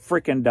 $700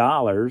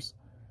 freaking,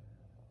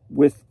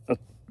 with a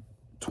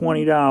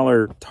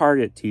 $20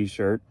 Target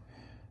t-shirt,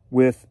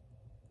 with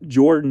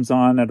Jordans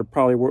on that are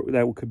probably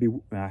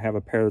I have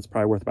a pair that's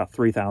probably worth about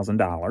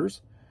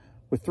 $3,000,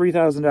 with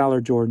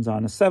 $3,000 Jordans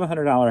on, a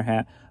 $700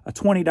 hat, a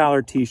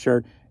 $20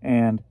 t-shirt,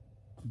 and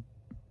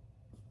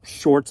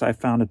shorts I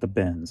found at the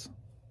bins.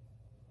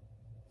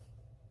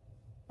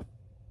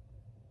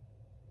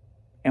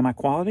 Am I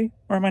quality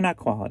or am I not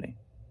quality?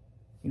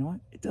 You know what?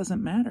 It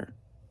doesn't matter.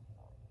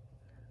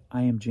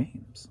 I am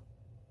James.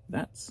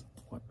 That's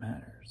what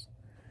matters.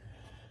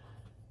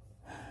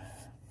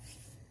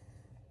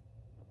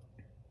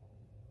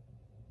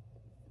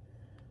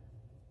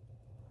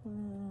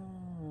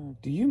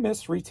 Do you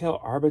miss retail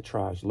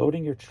arbitrage,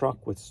 loading your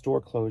truck with store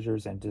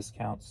closures and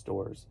discount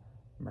stores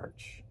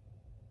merch?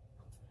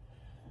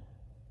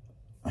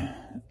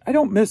 I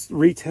don't miss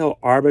retail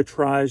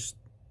arbitrage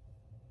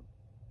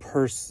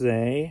per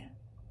se.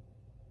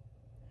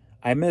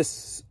 I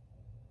miss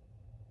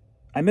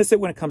it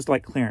when it comes to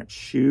like clearance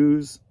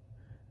shoes,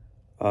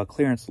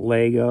 clearance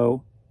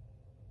Lego.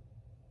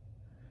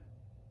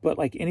 But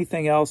like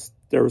anything else,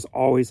 there was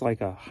always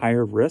like a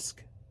higher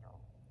risk.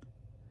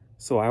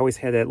 So I always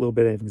had that little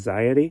bit of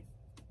anxiety.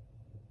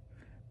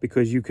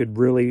 because you could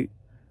really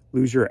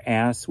lose your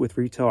ass with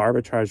retail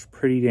arbitrage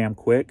pretty damn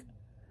quick,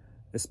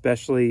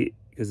 especially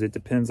because it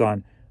depends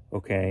on,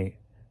 okay,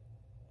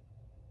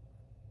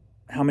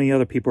 how many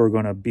other people are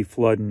going to be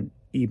flooding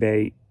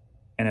eBay,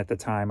 and at the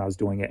time I was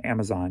doing it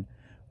Amazon,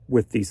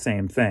 with these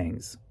same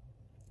things.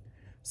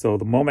 So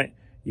the moment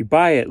you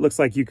buy it, looks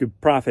like you could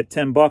profit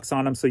 10 bucks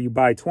on them, so you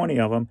buy 20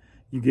 of them.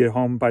 You get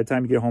home, by the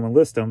time you get home and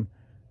list them,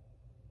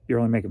 you're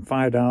only making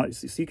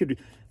 $5. So you could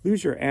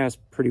lose your ass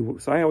pretty.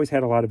 So I always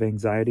had a lot of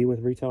anxiety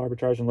with retail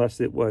arbitrage, unless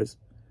it was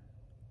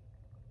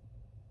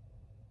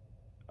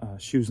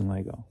shoes and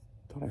Lego.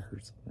 Thought I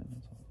heard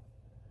something.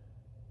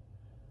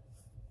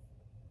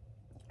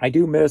 I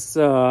do miss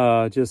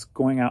just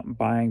going out and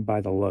buying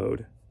by the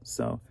load.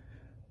 So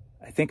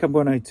I think I'm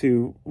going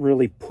to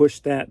really push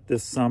that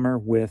this summer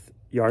with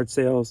yard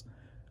sales.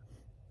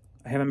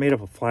 I haven't made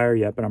up a flyer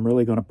yet, but I'm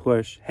really going to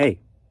push, hey,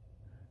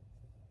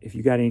 if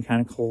you got any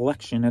kind of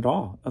collection at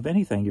all of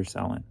anything you're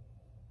selling,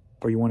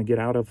 or you want to get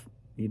out of,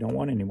 you don't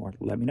want anymore,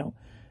 let me know.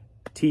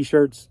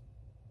 T-shirts,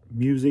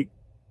 music,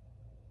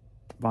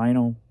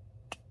 vinyl,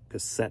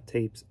 cassette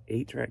tapes,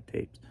 8-track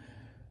tapes,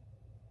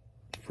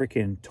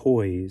 freaking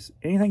toys,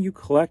 anything you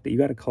collect that you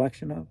got a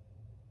collection of,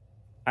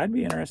 I'd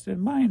be interested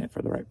in buying it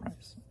for the right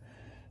price.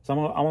 So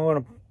I'm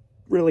going to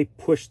really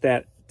push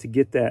that to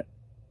get that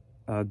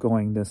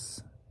going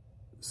this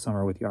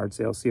summer with yard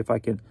sales. See if I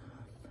can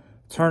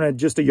turn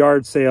just a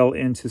yard sale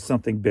into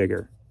something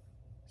bigger.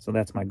 So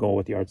that's my goal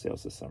with yard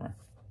sales this summer.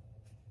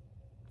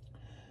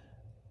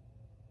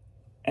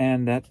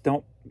 And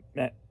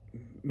that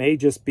may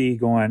just be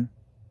going,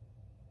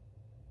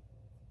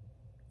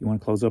 you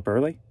want to close up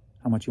early?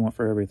 How much you want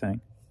for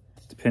everything?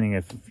 Depending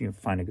if you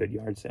find a good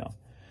yard sale.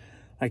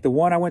 Like the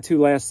one I went to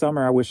last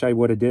summer, I wish I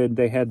would have did.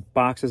 They had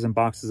boxes and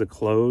boxes of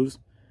clothes.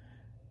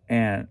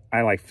 And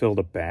I like filled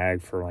a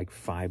bag for like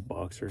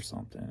 $5 or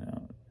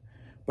something.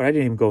 But I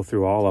didn't even go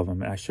through all of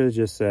them. I should have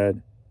just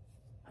said,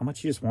 how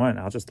much you just want?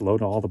 I'll just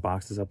load all the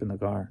boxes up in the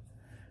car.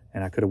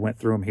 And I could have went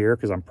through them here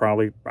because I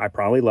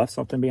probably left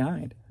something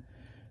behind.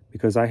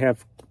 Because I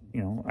have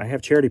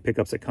charity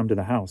pickups that come to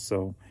the house.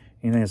 So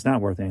anything that's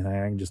not worth anything,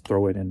 I can just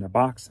throw it in the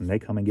box and they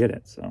come and get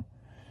it. So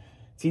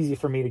it's easy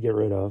for me to get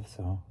rid of.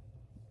 So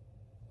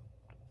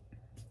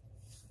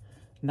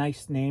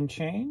nice name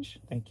change.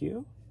 Thank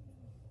you.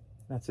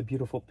 That's a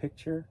beautiful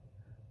picture.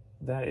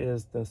 That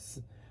is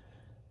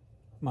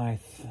my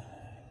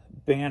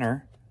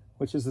banner,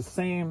 which is the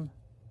same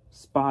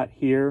spot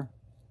here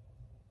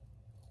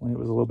when it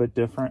was a little bit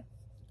different.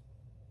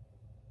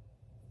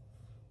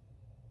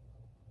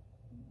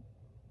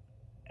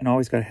 And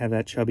always got to have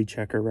that chubby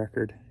checker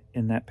record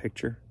in that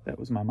picture. That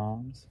was my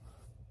mom's.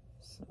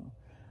 So.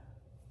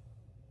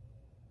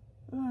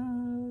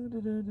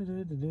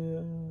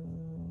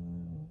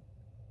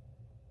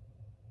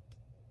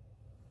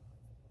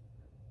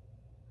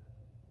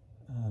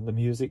 The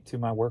music to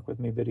my Work With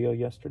Me video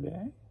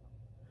yesterday.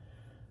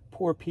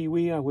 Poor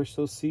Pee-wee, I wish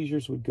those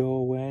seizures would go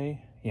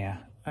away. Yeah,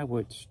 I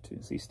would too.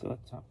 Is he still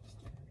at the top of the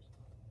stairs?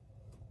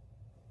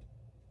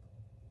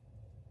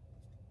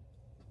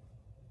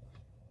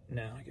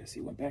 No, I guess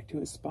he went back to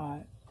his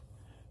spot.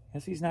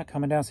 Guess he's not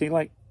coming down. See,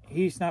 like,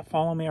 he's not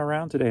following me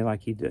around today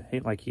like he did,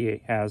 like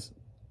he has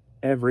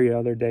every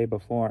other day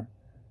before.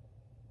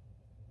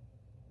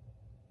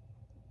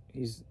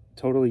 He's a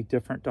totally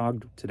different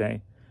dog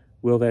today.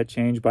 Will that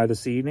change by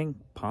this evening?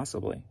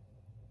 Possibly.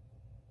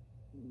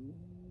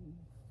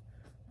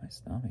 My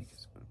stomach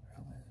is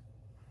growling.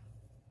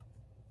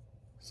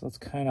 So it's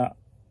kind of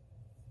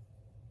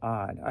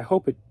odd. I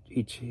hope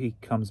he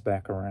comes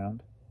back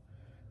around.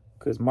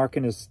 Because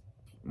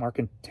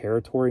marking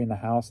territory in the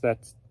house,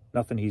 that's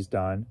nothing he's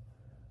done.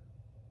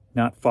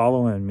 Not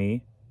following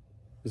me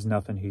is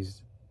nothing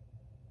he's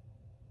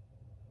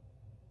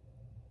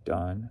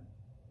done.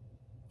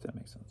 If that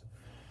makes sense.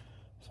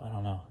 So I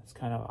don't know. It's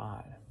kind of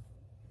odd.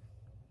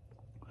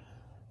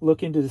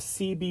 Look into the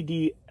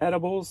CBD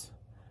edibles.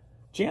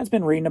 Jan's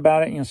been reading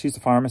about it. You know, she's a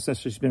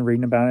pharmacist. She's been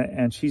reading about it,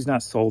 and she's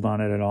not sold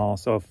on it at all.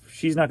 So if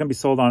she's not going to be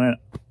sold on it,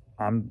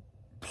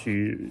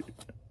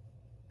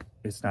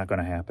 it's not going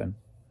to happen.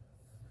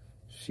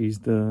 She's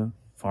the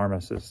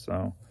pharmacist,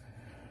 so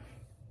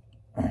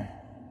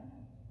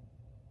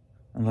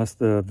unless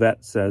the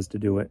vet says to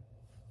do it,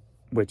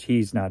 which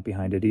he's not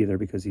behind it either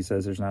because he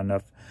says there's not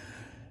enough.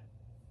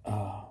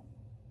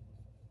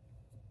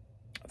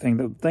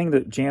 The thing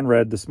that Jan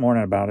read this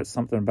morning about it,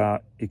 something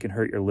about it can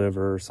hurt your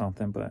liver or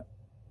something, but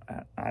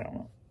I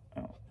don't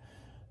know.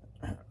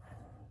 The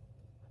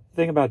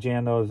thing about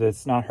Jan, though, is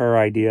it's not her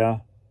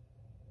idea.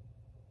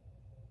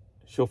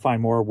 She'll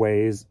find more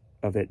ways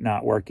of it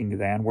not working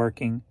than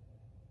working.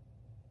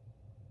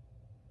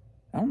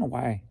 I don't know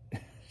why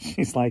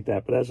she's like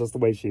that, but that's just the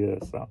way she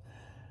is. So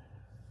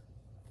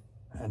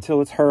until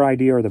it's her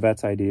idea or the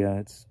vet's idea,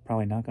 it's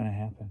probably not going to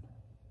happen.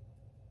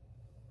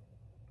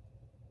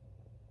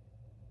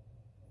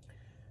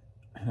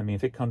 I mean,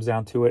 if it comes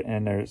down to it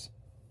and there's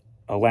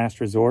a last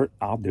resort,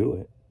 I'll do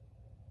it.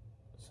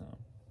 So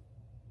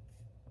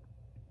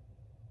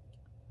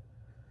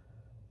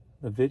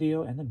the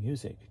video and the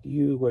music. Do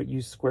you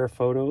use Square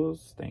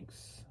Photos?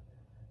 Thanks.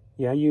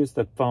 Yeah, I use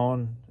the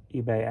phone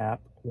eBay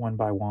app one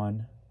by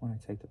one when I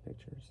take the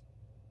pictures.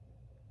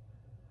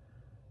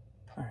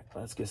 All right,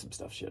 let's get some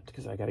stuff shipped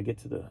because I got to get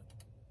to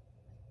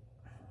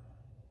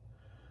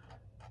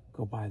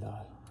go by the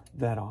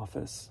vet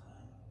office.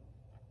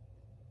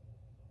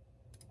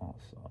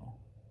 Also,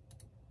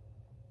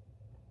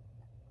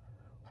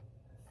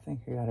 I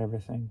think I got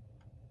everything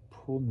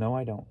pulled. No,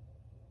 I don't.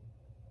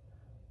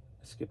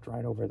 I skipped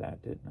right over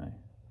that, didn't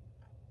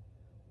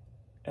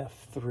I?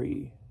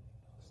 F3.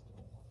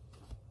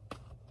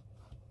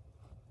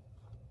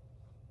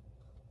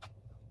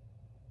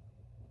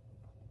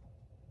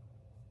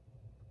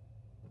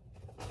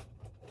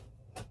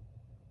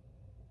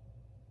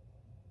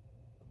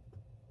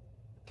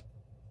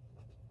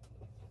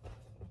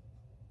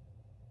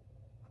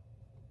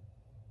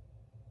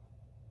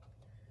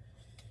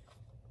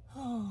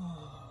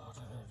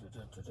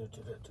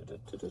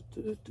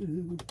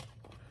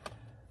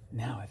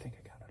 Now I think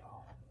I got it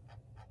all.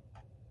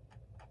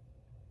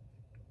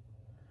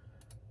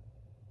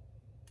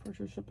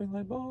 Purchase shipping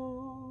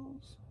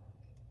labels.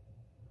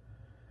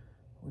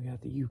 We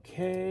got the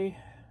UK,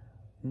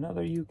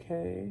 another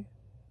UK,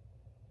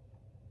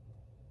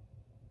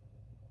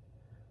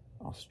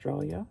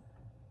 Australia,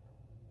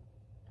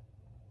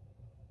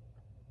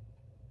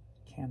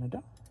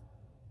 Canada,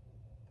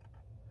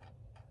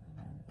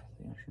 and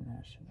the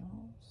internationals.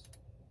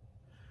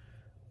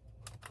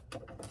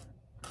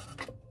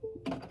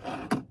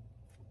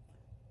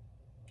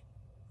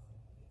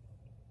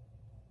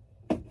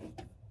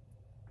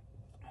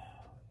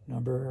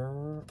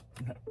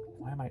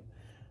 Why am I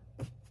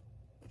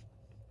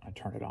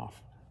turned it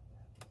off.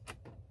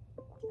 I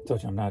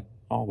told you I'm not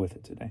all with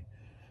it today.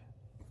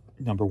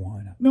 Number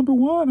one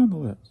on the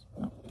list.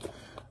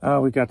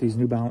 We got these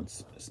New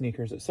Balance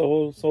sneakers that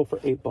sold for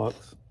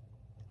 $8.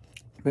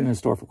 Been in the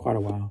store for quite a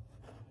while.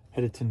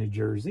 Headed to New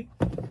Jersey.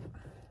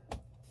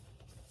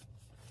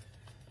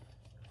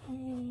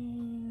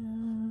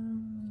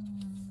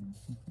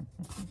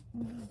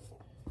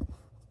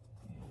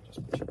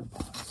 Just put your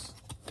box.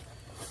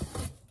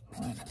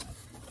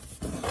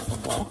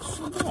 Box.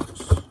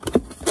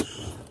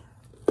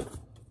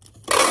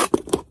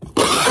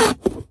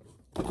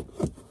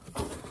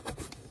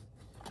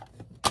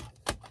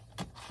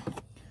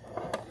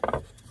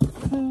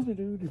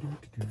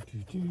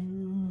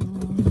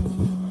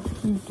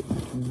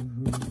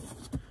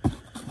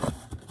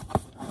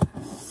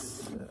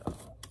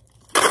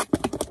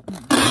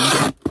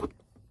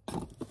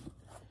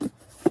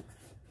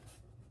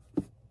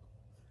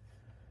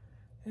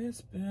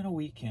 It's been a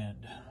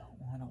weekend.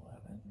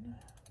 111.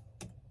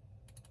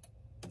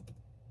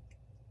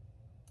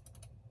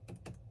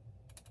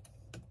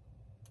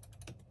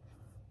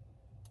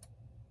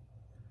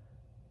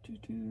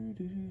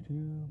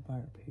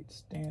 Buyer paid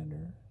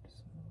standard.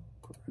 So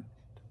correct.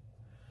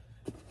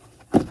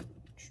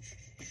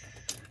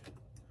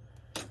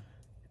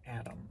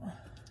 Adam.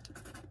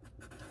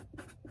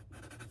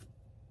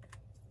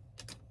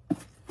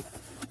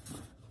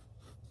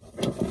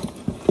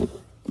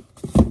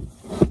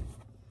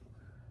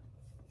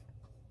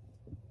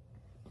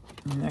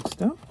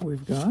 Next up,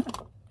 we've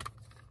got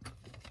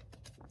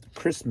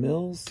Chris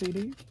Mills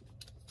CD.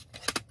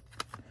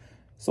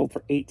 Sold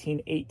for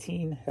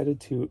 $18.18, headed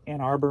to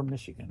Ann Arbor,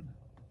 Michigan.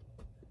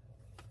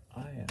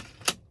 I am.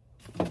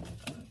 A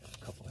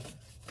couple of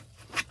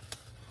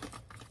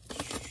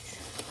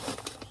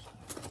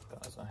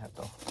guys, I have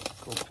to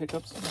go pick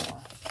up some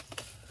more.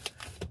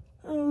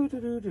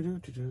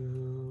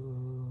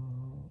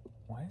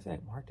 Why is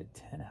that marked at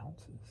 10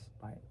 ounces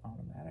by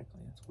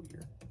automatically? That's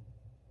weird.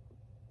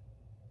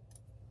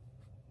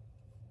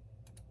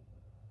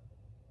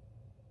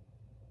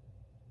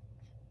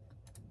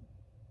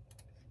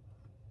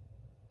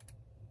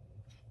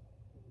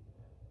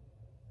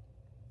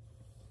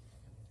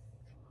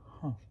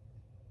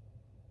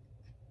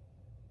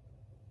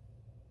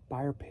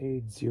 Buyer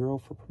paid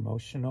 $0 for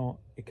promotional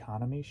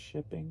economy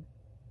shipping.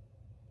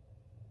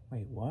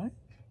 Wait, what?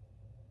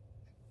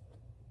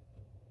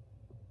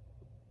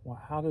 Well,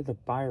 how did the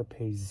buyer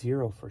pay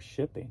 $0 for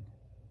shipping?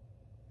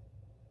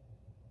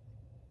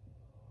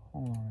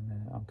 Hold on a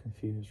minute, I'm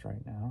confused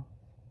right now.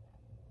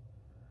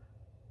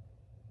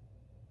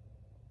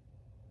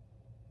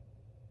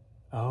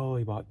 Oh,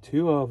 he bought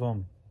 2 of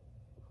them.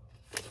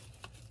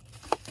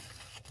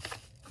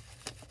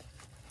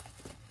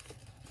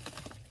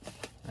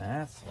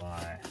 That's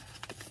why.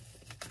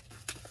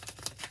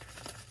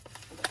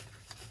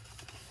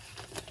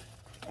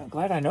 I'm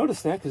glad I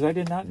noticed that because I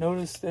did not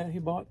notice that he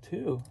bought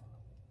 2.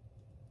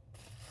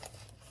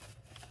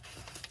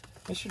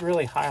 They should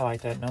really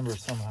highlight that number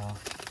somehow.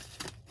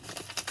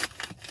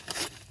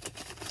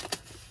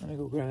 I'm gonna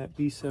go grab that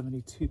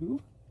B72.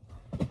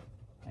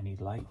 I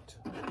need light.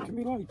 Give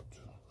me light.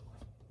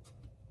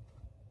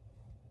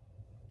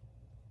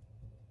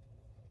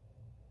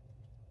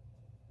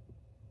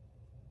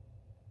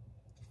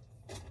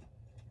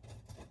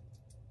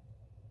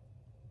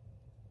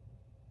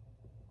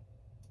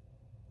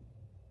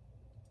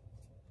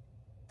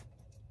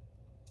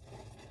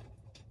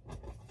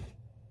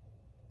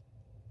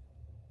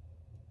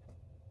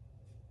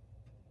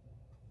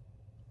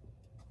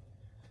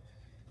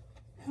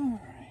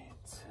 All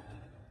right.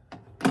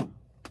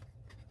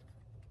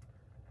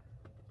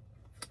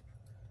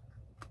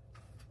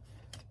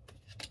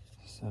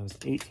 So it's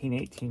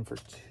 $18.18 for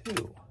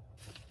 2.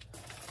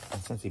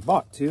 And since he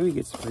bought 2, he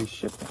gets free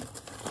shipping.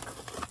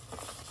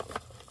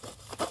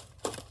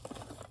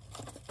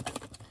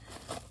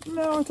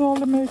 Now it all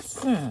makes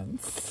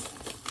sense.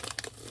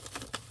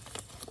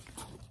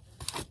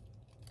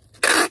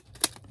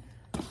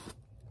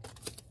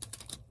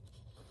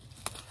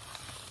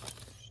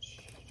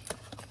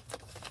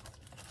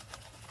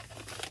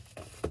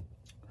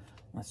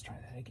 Let's try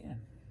that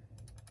again.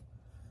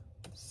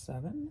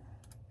 7.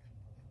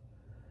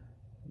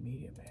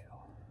 Media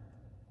bale.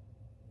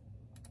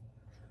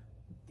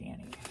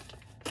 Danny.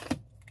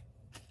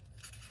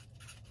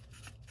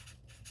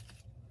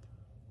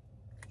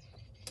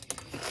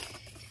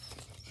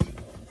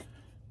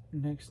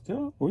 Next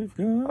up, we've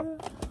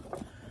got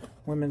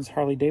women's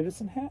Harley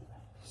Davidson hat.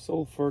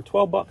 Sold for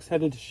 12 bucks,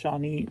 headed to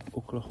Shawnee,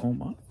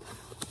 Oklahoma.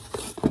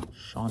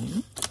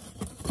 Shawnee.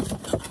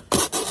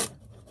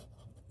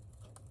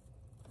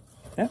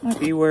 That might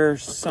be where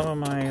some of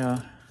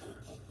my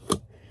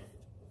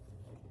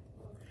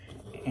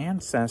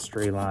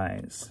ancestry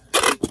lies.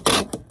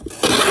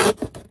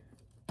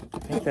 I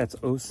think that's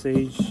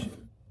Osage.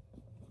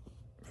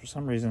 For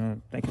some reason,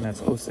 I'm thinking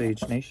that's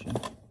Osage Nation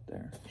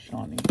there,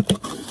 Shawnee.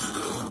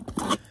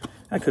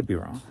 I could be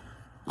wrong.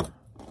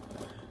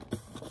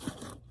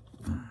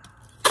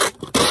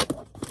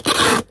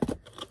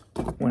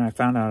 When I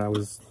found out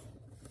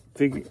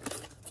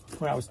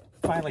when I was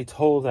finally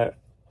told that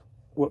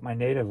what my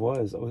native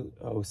was,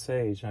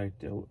 Osage, I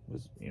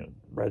was,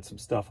 read some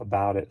stuff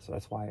about it, so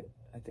that's why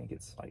I think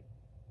it's like,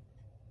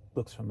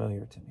 looks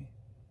familiar to me.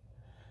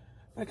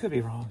 I could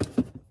be wrong.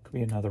 Could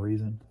be another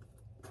reason.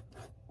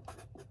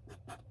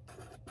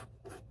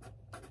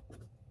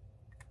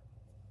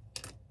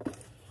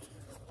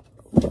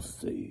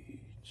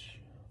 Osage.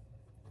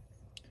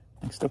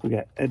 Next up, we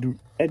got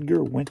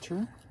Edgar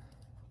Winter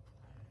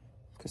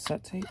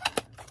cassette tape.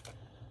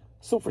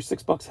 Sold for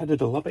 6 bucks, headed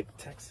to Lubbock,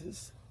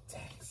 Texas.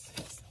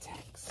 Texas.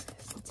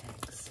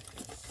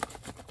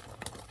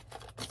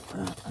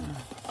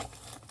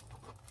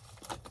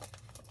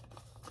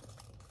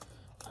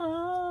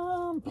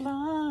 I'm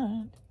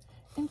blind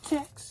in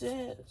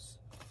Texas.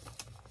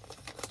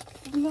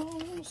 The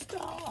Lone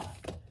Star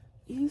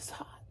is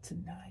hot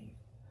tonight.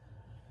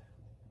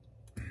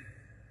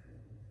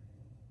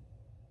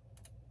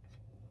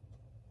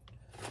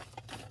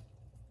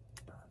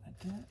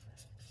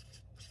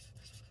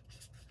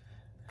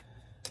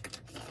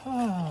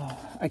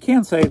 I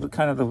can say the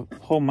kind of the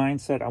whole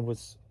mindset I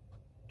was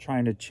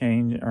trying to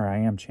change, or I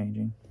am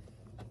changing.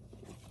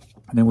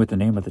 And then with the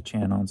name of the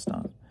channel and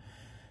stuff.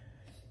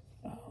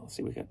 Let's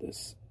see, we got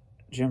this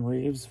Jim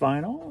Reeves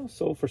vinyl.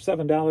 Sold for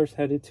 $7,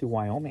 headed to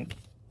Wyoming.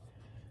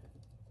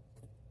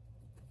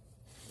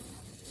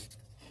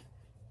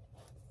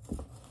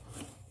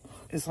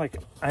 It's like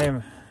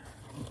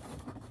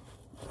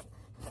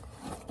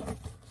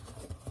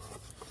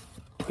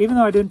even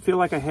though I didn't feel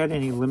like I had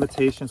any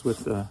limitations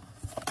with the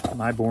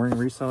My Boring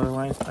Reseller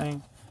Life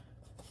thing,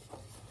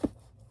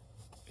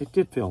 it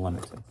did feel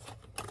limited.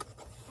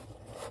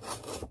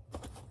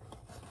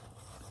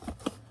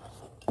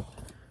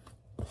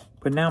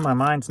 But now my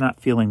mind's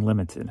not feeling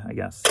limited, I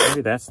guess.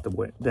 Maybe that's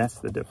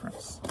the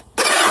difference.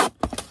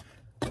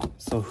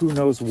 So who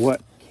knows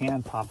what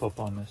can pop up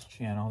on this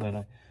channel that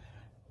I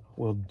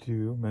will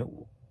do.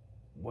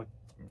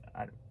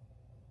 I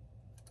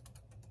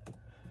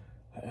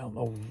don't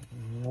know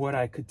what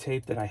I could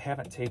tape that I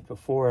haven't taped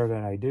before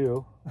that I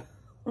do.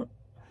 Or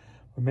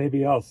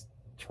maybe I'll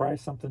try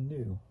something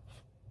new.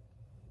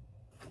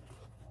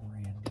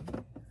 Randy.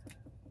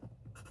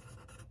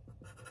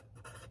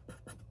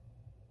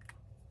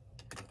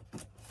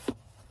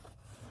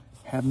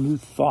 Have new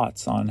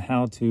thoughts on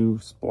how to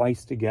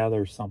splice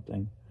together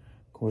something.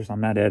 Of course, I'm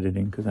not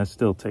editing because that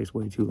still takes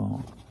way too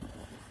long.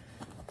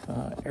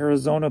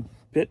 Arizona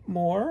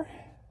Bitmore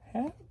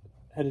hat.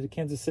 Headed to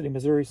Kansas City,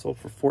 Missouri, sold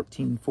for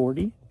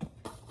 $14.40.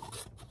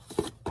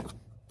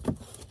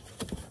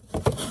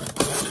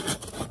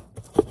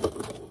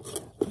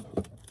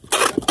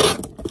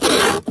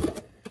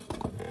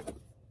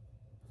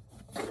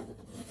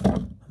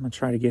 I'm gonna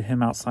try to get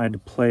him outside to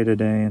play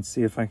today and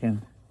see if I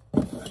can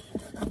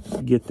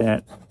get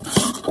that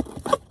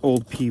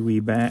old Pee-wee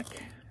back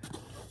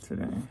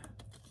today.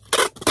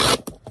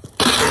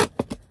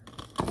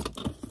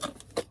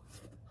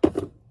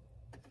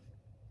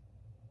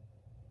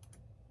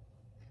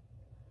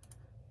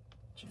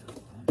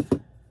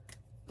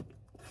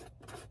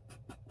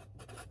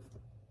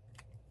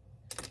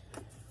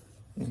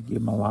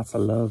 Give him lots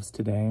of loves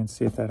today and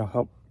see if that'll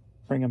help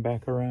bring him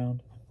back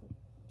around.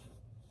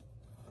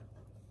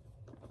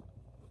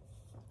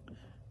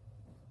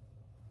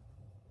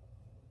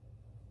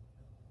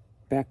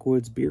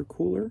 Backwoods beer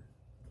cooler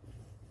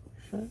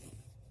shirt.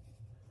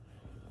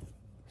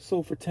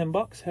 Sold for 10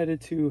 bucks,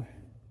 headed to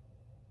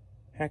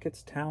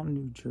Hackettstown,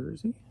 New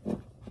Jersey.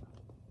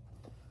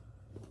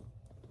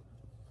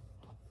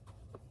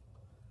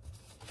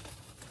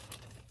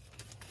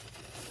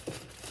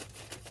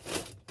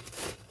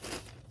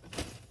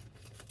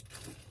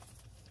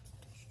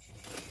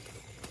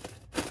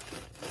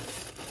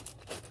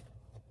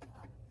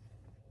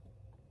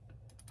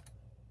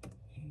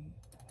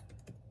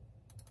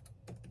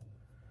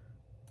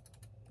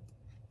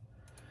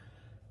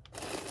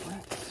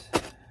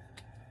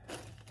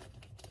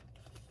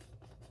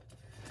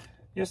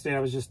 yesterday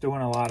I was just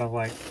doing a lot of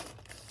like,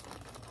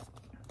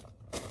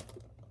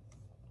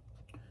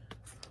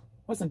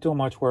 wasn't doing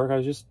much work. I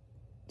was just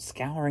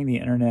scouring the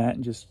internet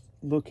and just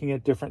looking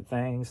at different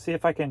things, see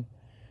if I can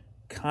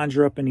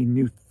conjure up any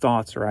new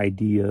thoughts or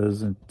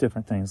ideas and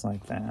different things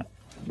like that.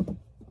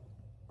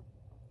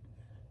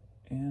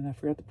 And I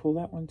forgot to pull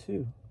that one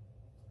too.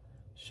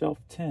 Shelf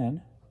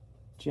 10,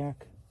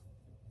 Jack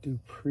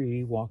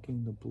Dupree,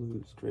 Walking the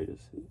Blues,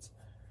 Greatest Hits.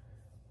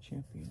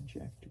 Champion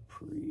Jack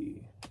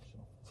Dupree.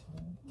 Shelf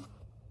 10.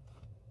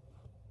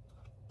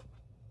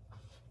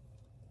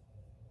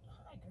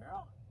 Hi,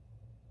 girl.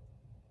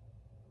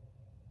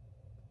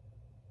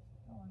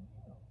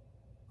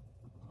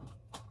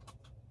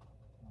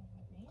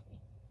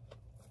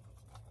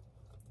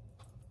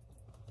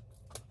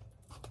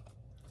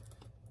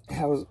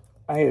 How are you?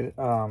 Oh, my baby. I had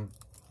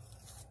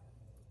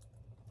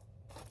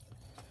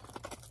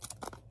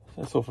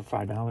that sold for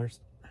 $5.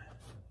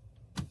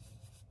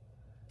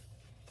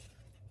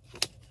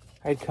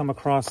 I had come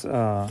across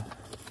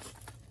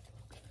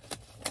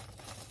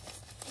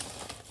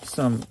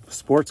some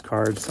sports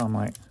cards, so I'm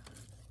like,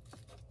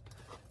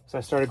 so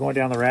I started going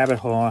down the rabbit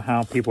hole on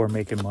how people are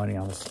making money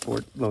on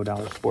the low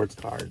dollar sports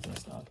cards and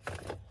stuff.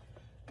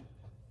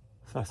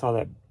 So I saw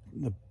that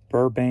the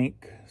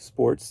Burbank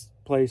Sports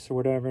Place or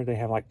whatever, they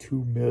have like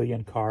 2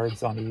 million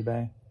cards on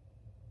eBay.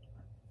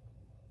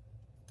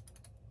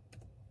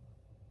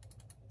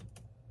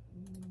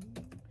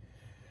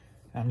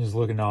 I'm just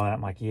looking at all that.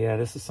 I'm like, yeah,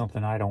 this is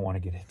something I don't want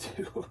to get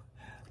into.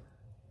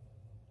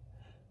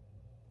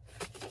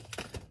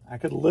 I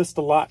could list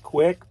a lot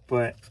quick,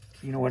 but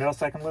you know what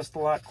else I can list a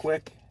lot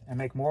quick and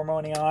make more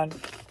money on?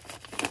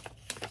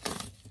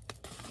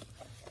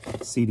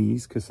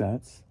 CDs,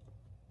 cassettes.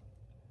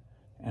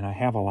 And I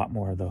have a lot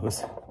more of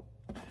those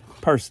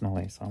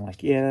personally. So I'm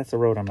like, yeah, that's a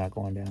road I'm not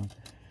going down.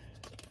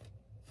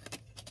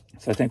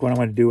 So I think what I'm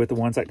going to do with the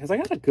ones, because I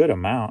got a good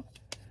amount,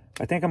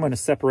 I think I'm going to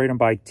separate them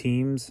by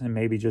teams and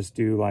maybe just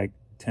do like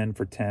 10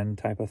 for 10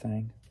 type of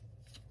thing.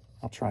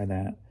 I'll try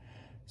that.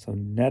 So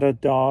Netta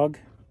Dog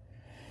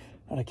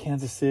out of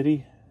Kansas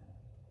City,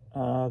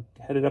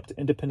 headed up to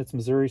Independence,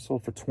 Missouri,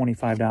 sold for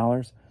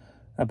 $25.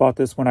 I bought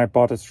this when I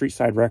bought the Street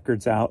Side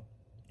Records out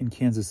in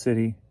Kansas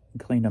City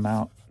and cleaned them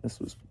out.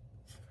 This was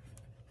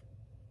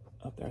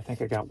up there. I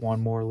think I got one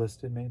more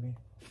listed maybe.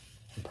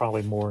 And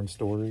probably more in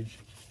storage.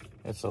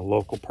 It's a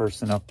local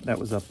person up that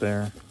was up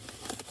there.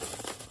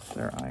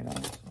 Their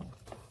items.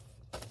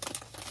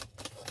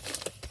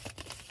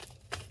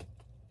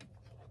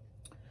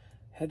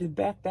 Headed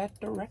back that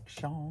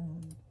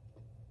direction.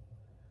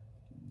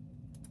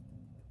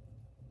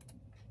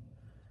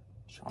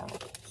 Charles.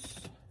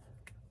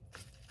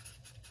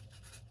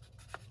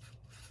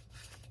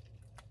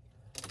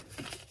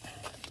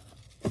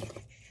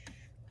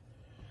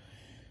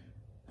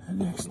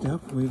 Next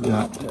up, we've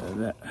got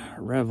that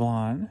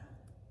Revlon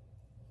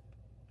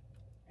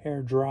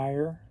hair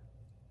dryer.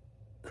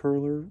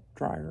 Curler,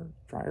 dryer,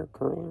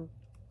 curler,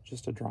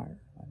 just a dryer.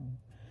 I don't know.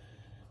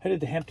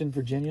 Headed to Hampton,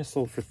 Virginia,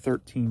 sold for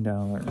 $13.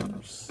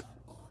 I'm just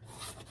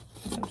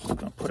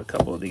gonna put a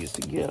couple of these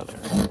together.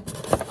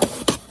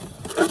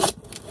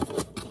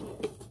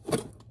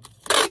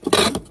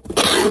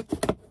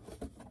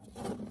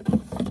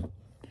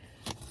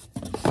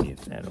 See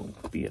if that'll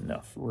be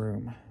enough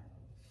room.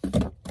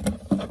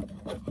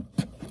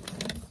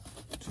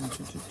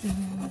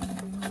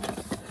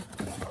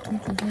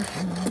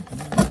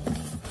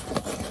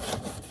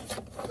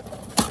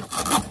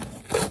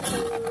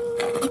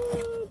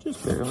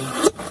 Just barely.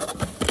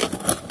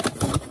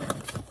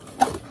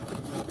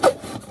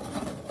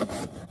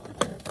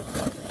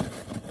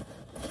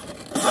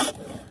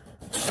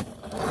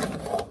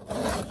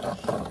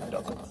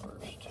 Stuff it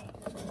first.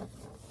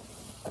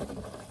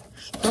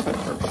 Stuff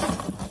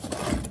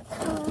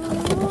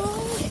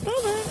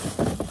it.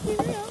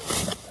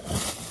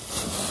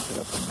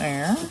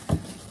 Yeah.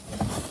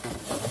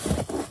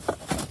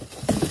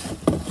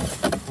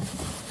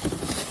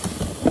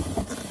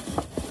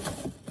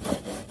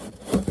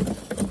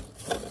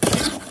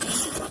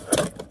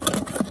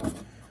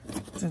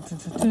 Put it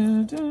up in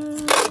there.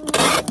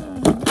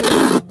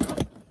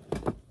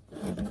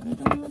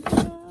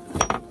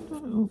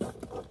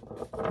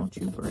 Don't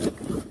you break.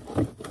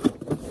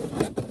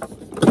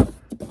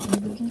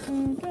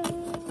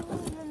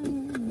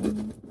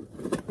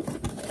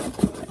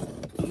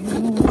 You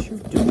know what you're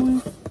doing?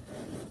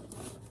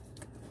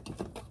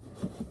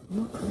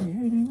 You're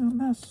creating a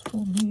mess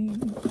for me.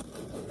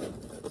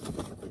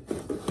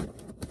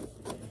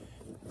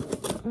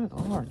 Good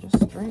Lord, just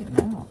straighten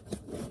out.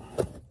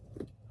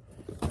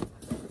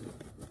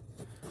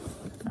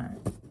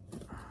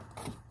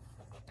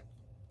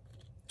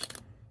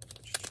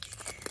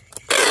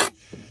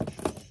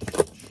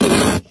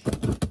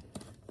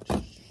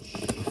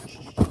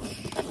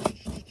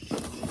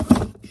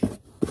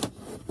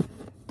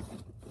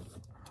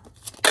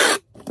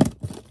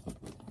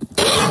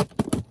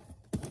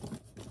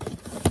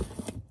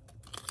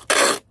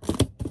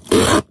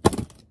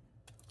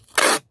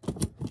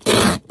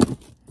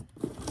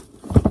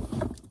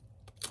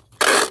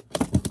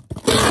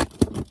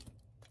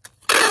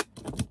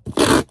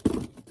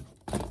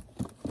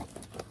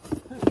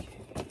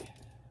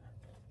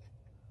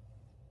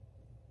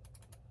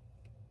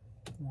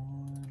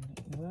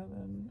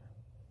 111.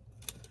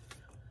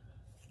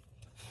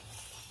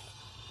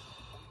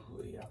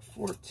 We got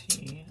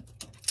 14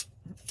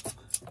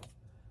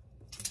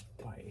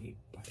 by 8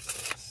 by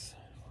 6.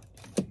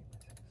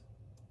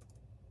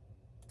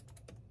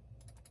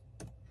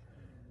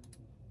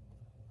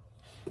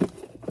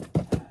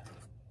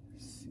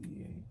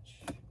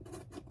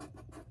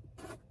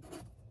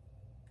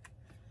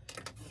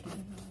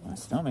 My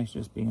stomach's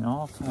just being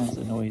all kinds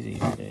of noisy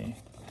today.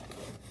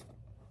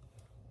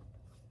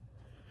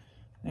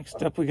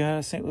 Next up, we got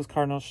a St. Louis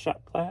Cardinals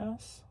shot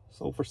glass.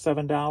 Sold for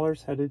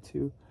 $7. Headed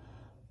to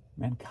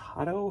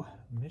Mankato,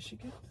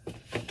 Michigan.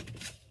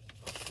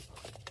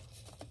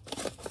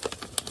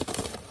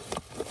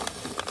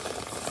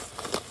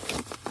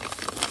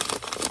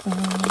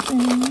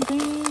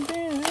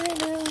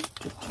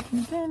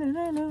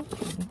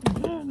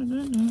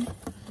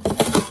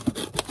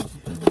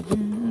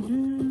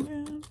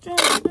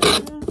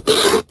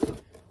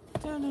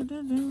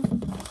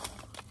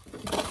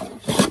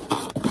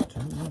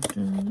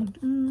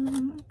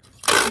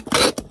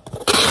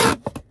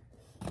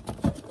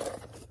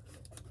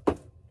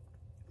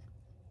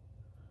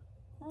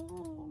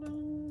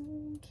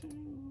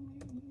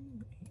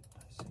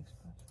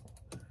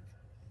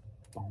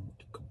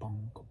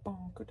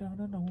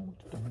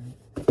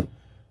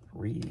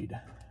 Read.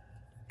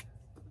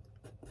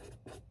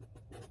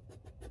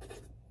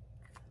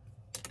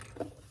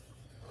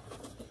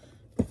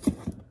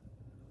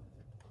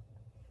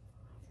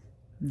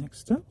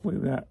 Next up,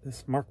 we've got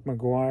this Mark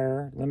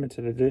McGuire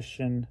limited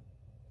edition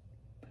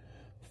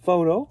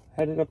photo.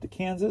 Headed up to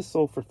Kansas,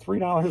 sold for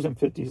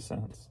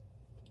 $3.50.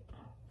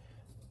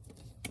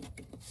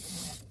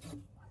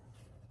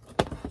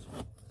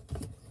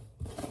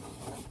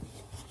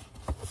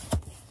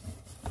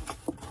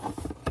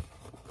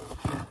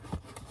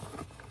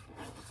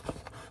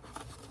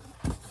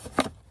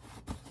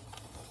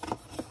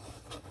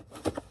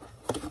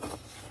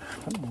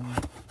 Come on.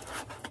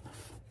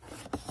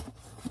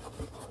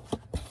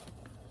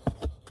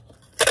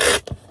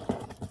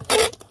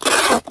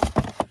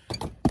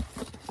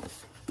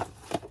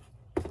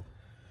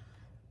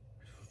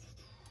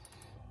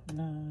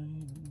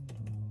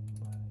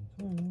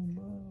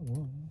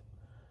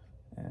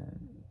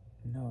 And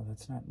no,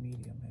 that's not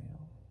media mail.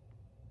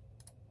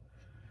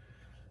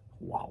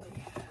 Wally.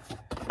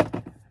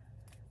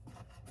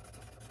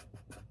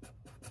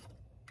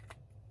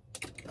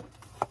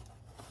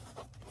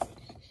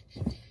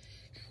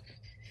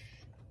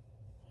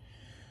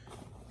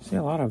 See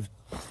a lot of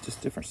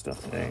just different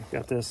stuff today.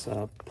 Got this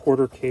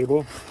Porter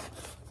cable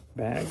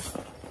bag.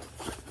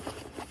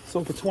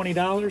 Sold for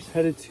 $20,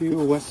 headed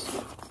to West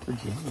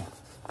Virginia.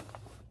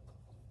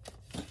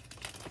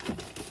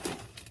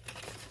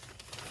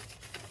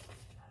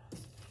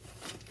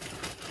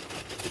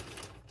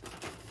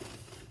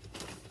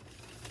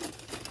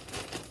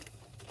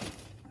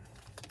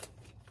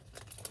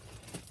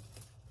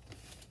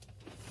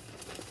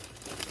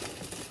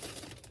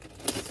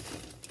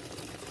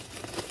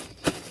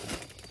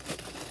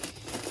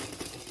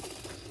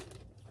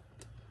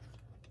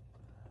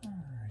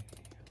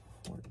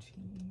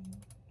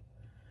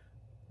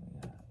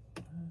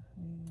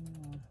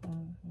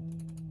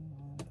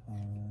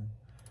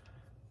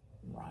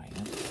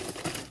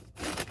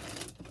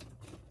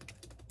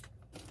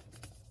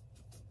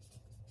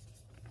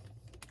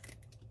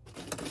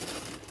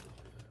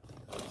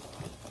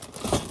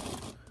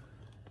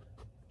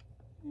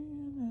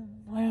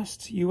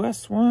 Last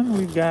US one,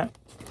 we've got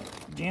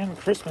again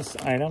Christmas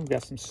item.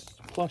 Got some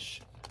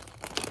plush,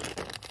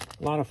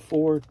 a lot of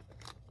Ford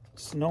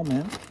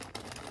snowmen,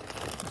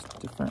 just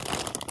different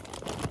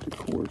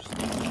decor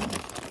snowmen.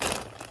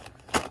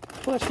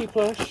 Plushy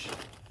plush.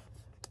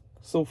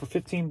 Sold for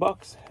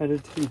 $15.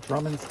 Headed to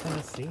Drummond's,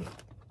 Tennessee.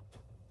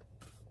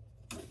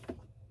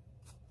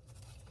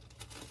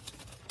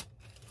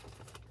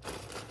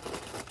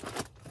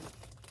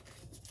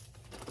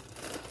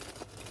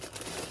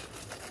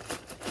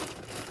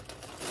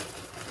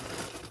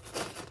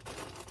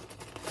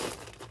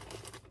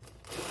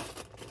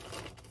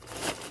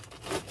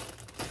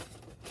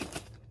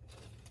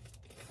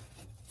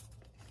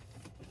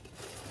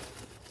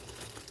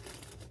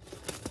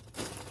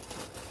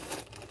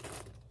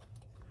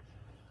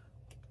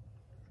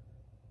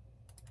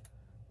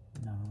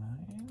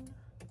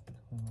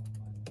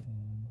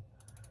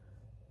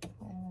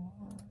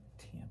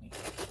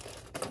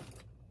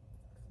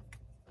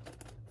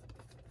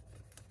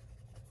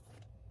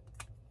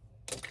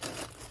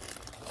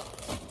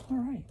 All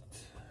right.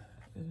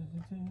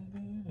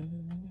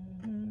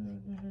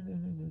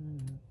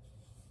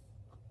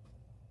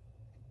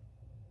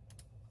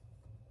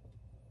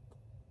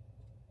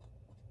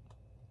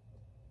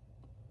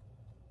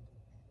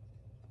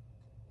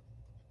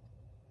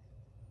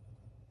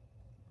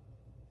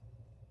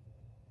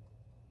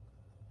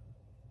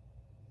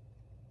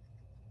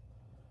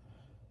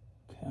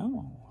 Come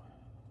on.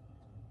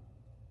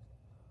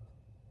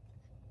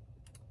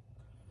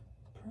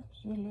 Press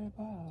the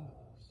levels.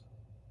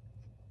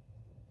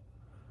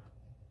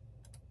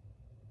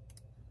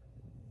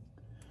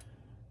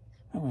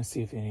 I'm going to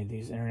see if any of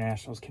these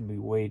internationals can be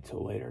weighed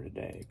till later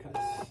today, because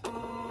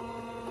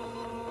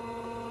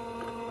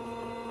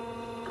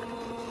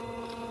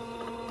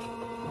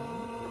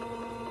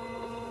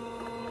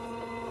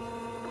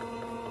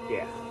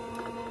yeah.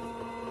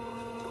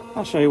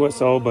 I'll show you what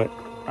sold, but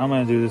I'm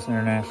going to do this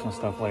international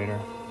stuff later.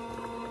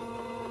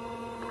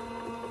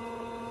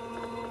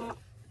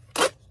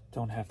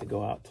 Don't have to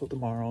go out till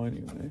tomorrow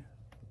anyway.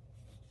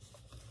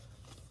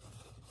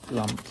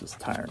 I'm just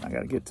tired. I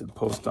got to get to the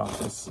post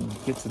office and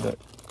get to the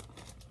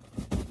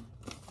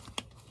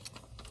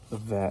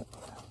vet.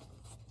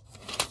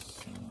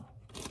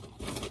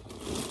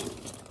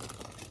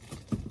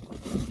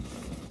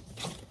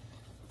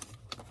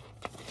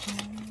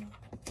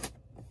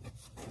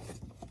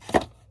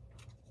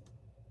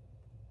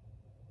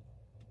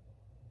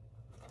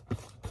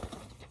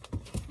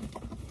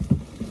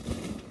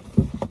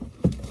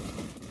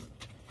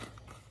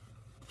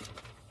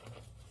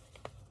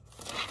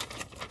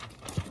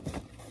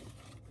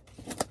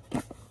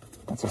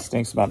 That's what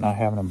stinks about not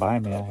having them by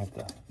me.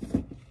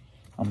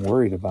 I'm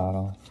worried about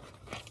them.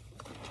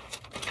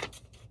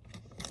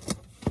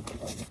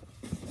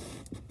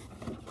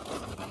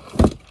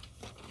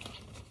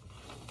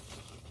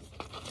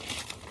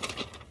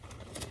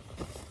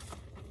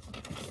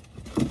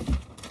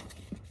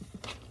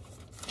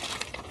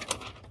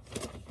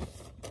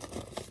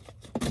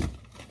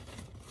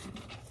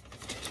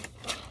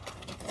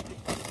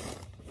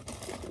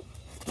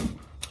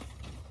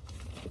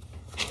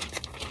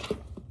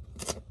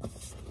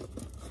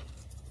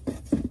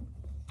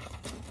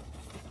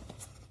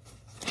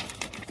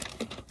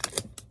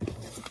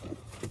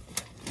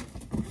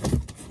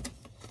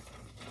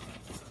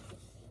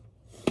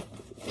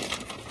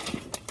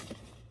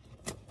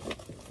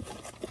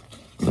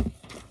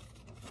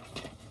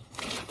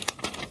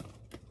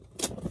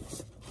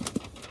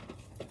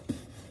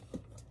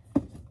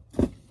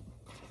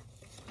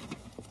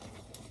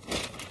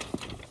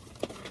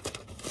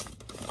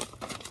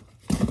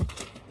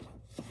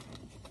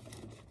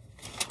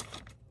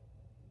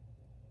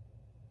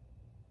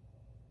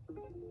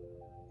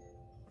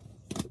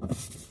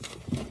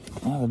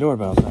 Oh, the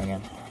doorbell's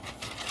ringing.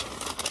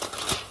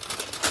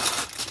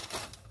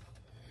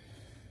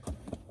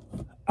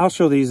 I'll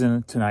show these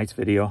in tonight's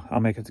video. I'll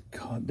make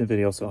the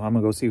video, so I'm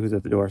going to go see who's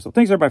at the door. So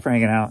thanks everybody for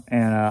hanging out,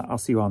 and I'll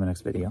see you all in the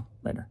next video.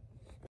 Later.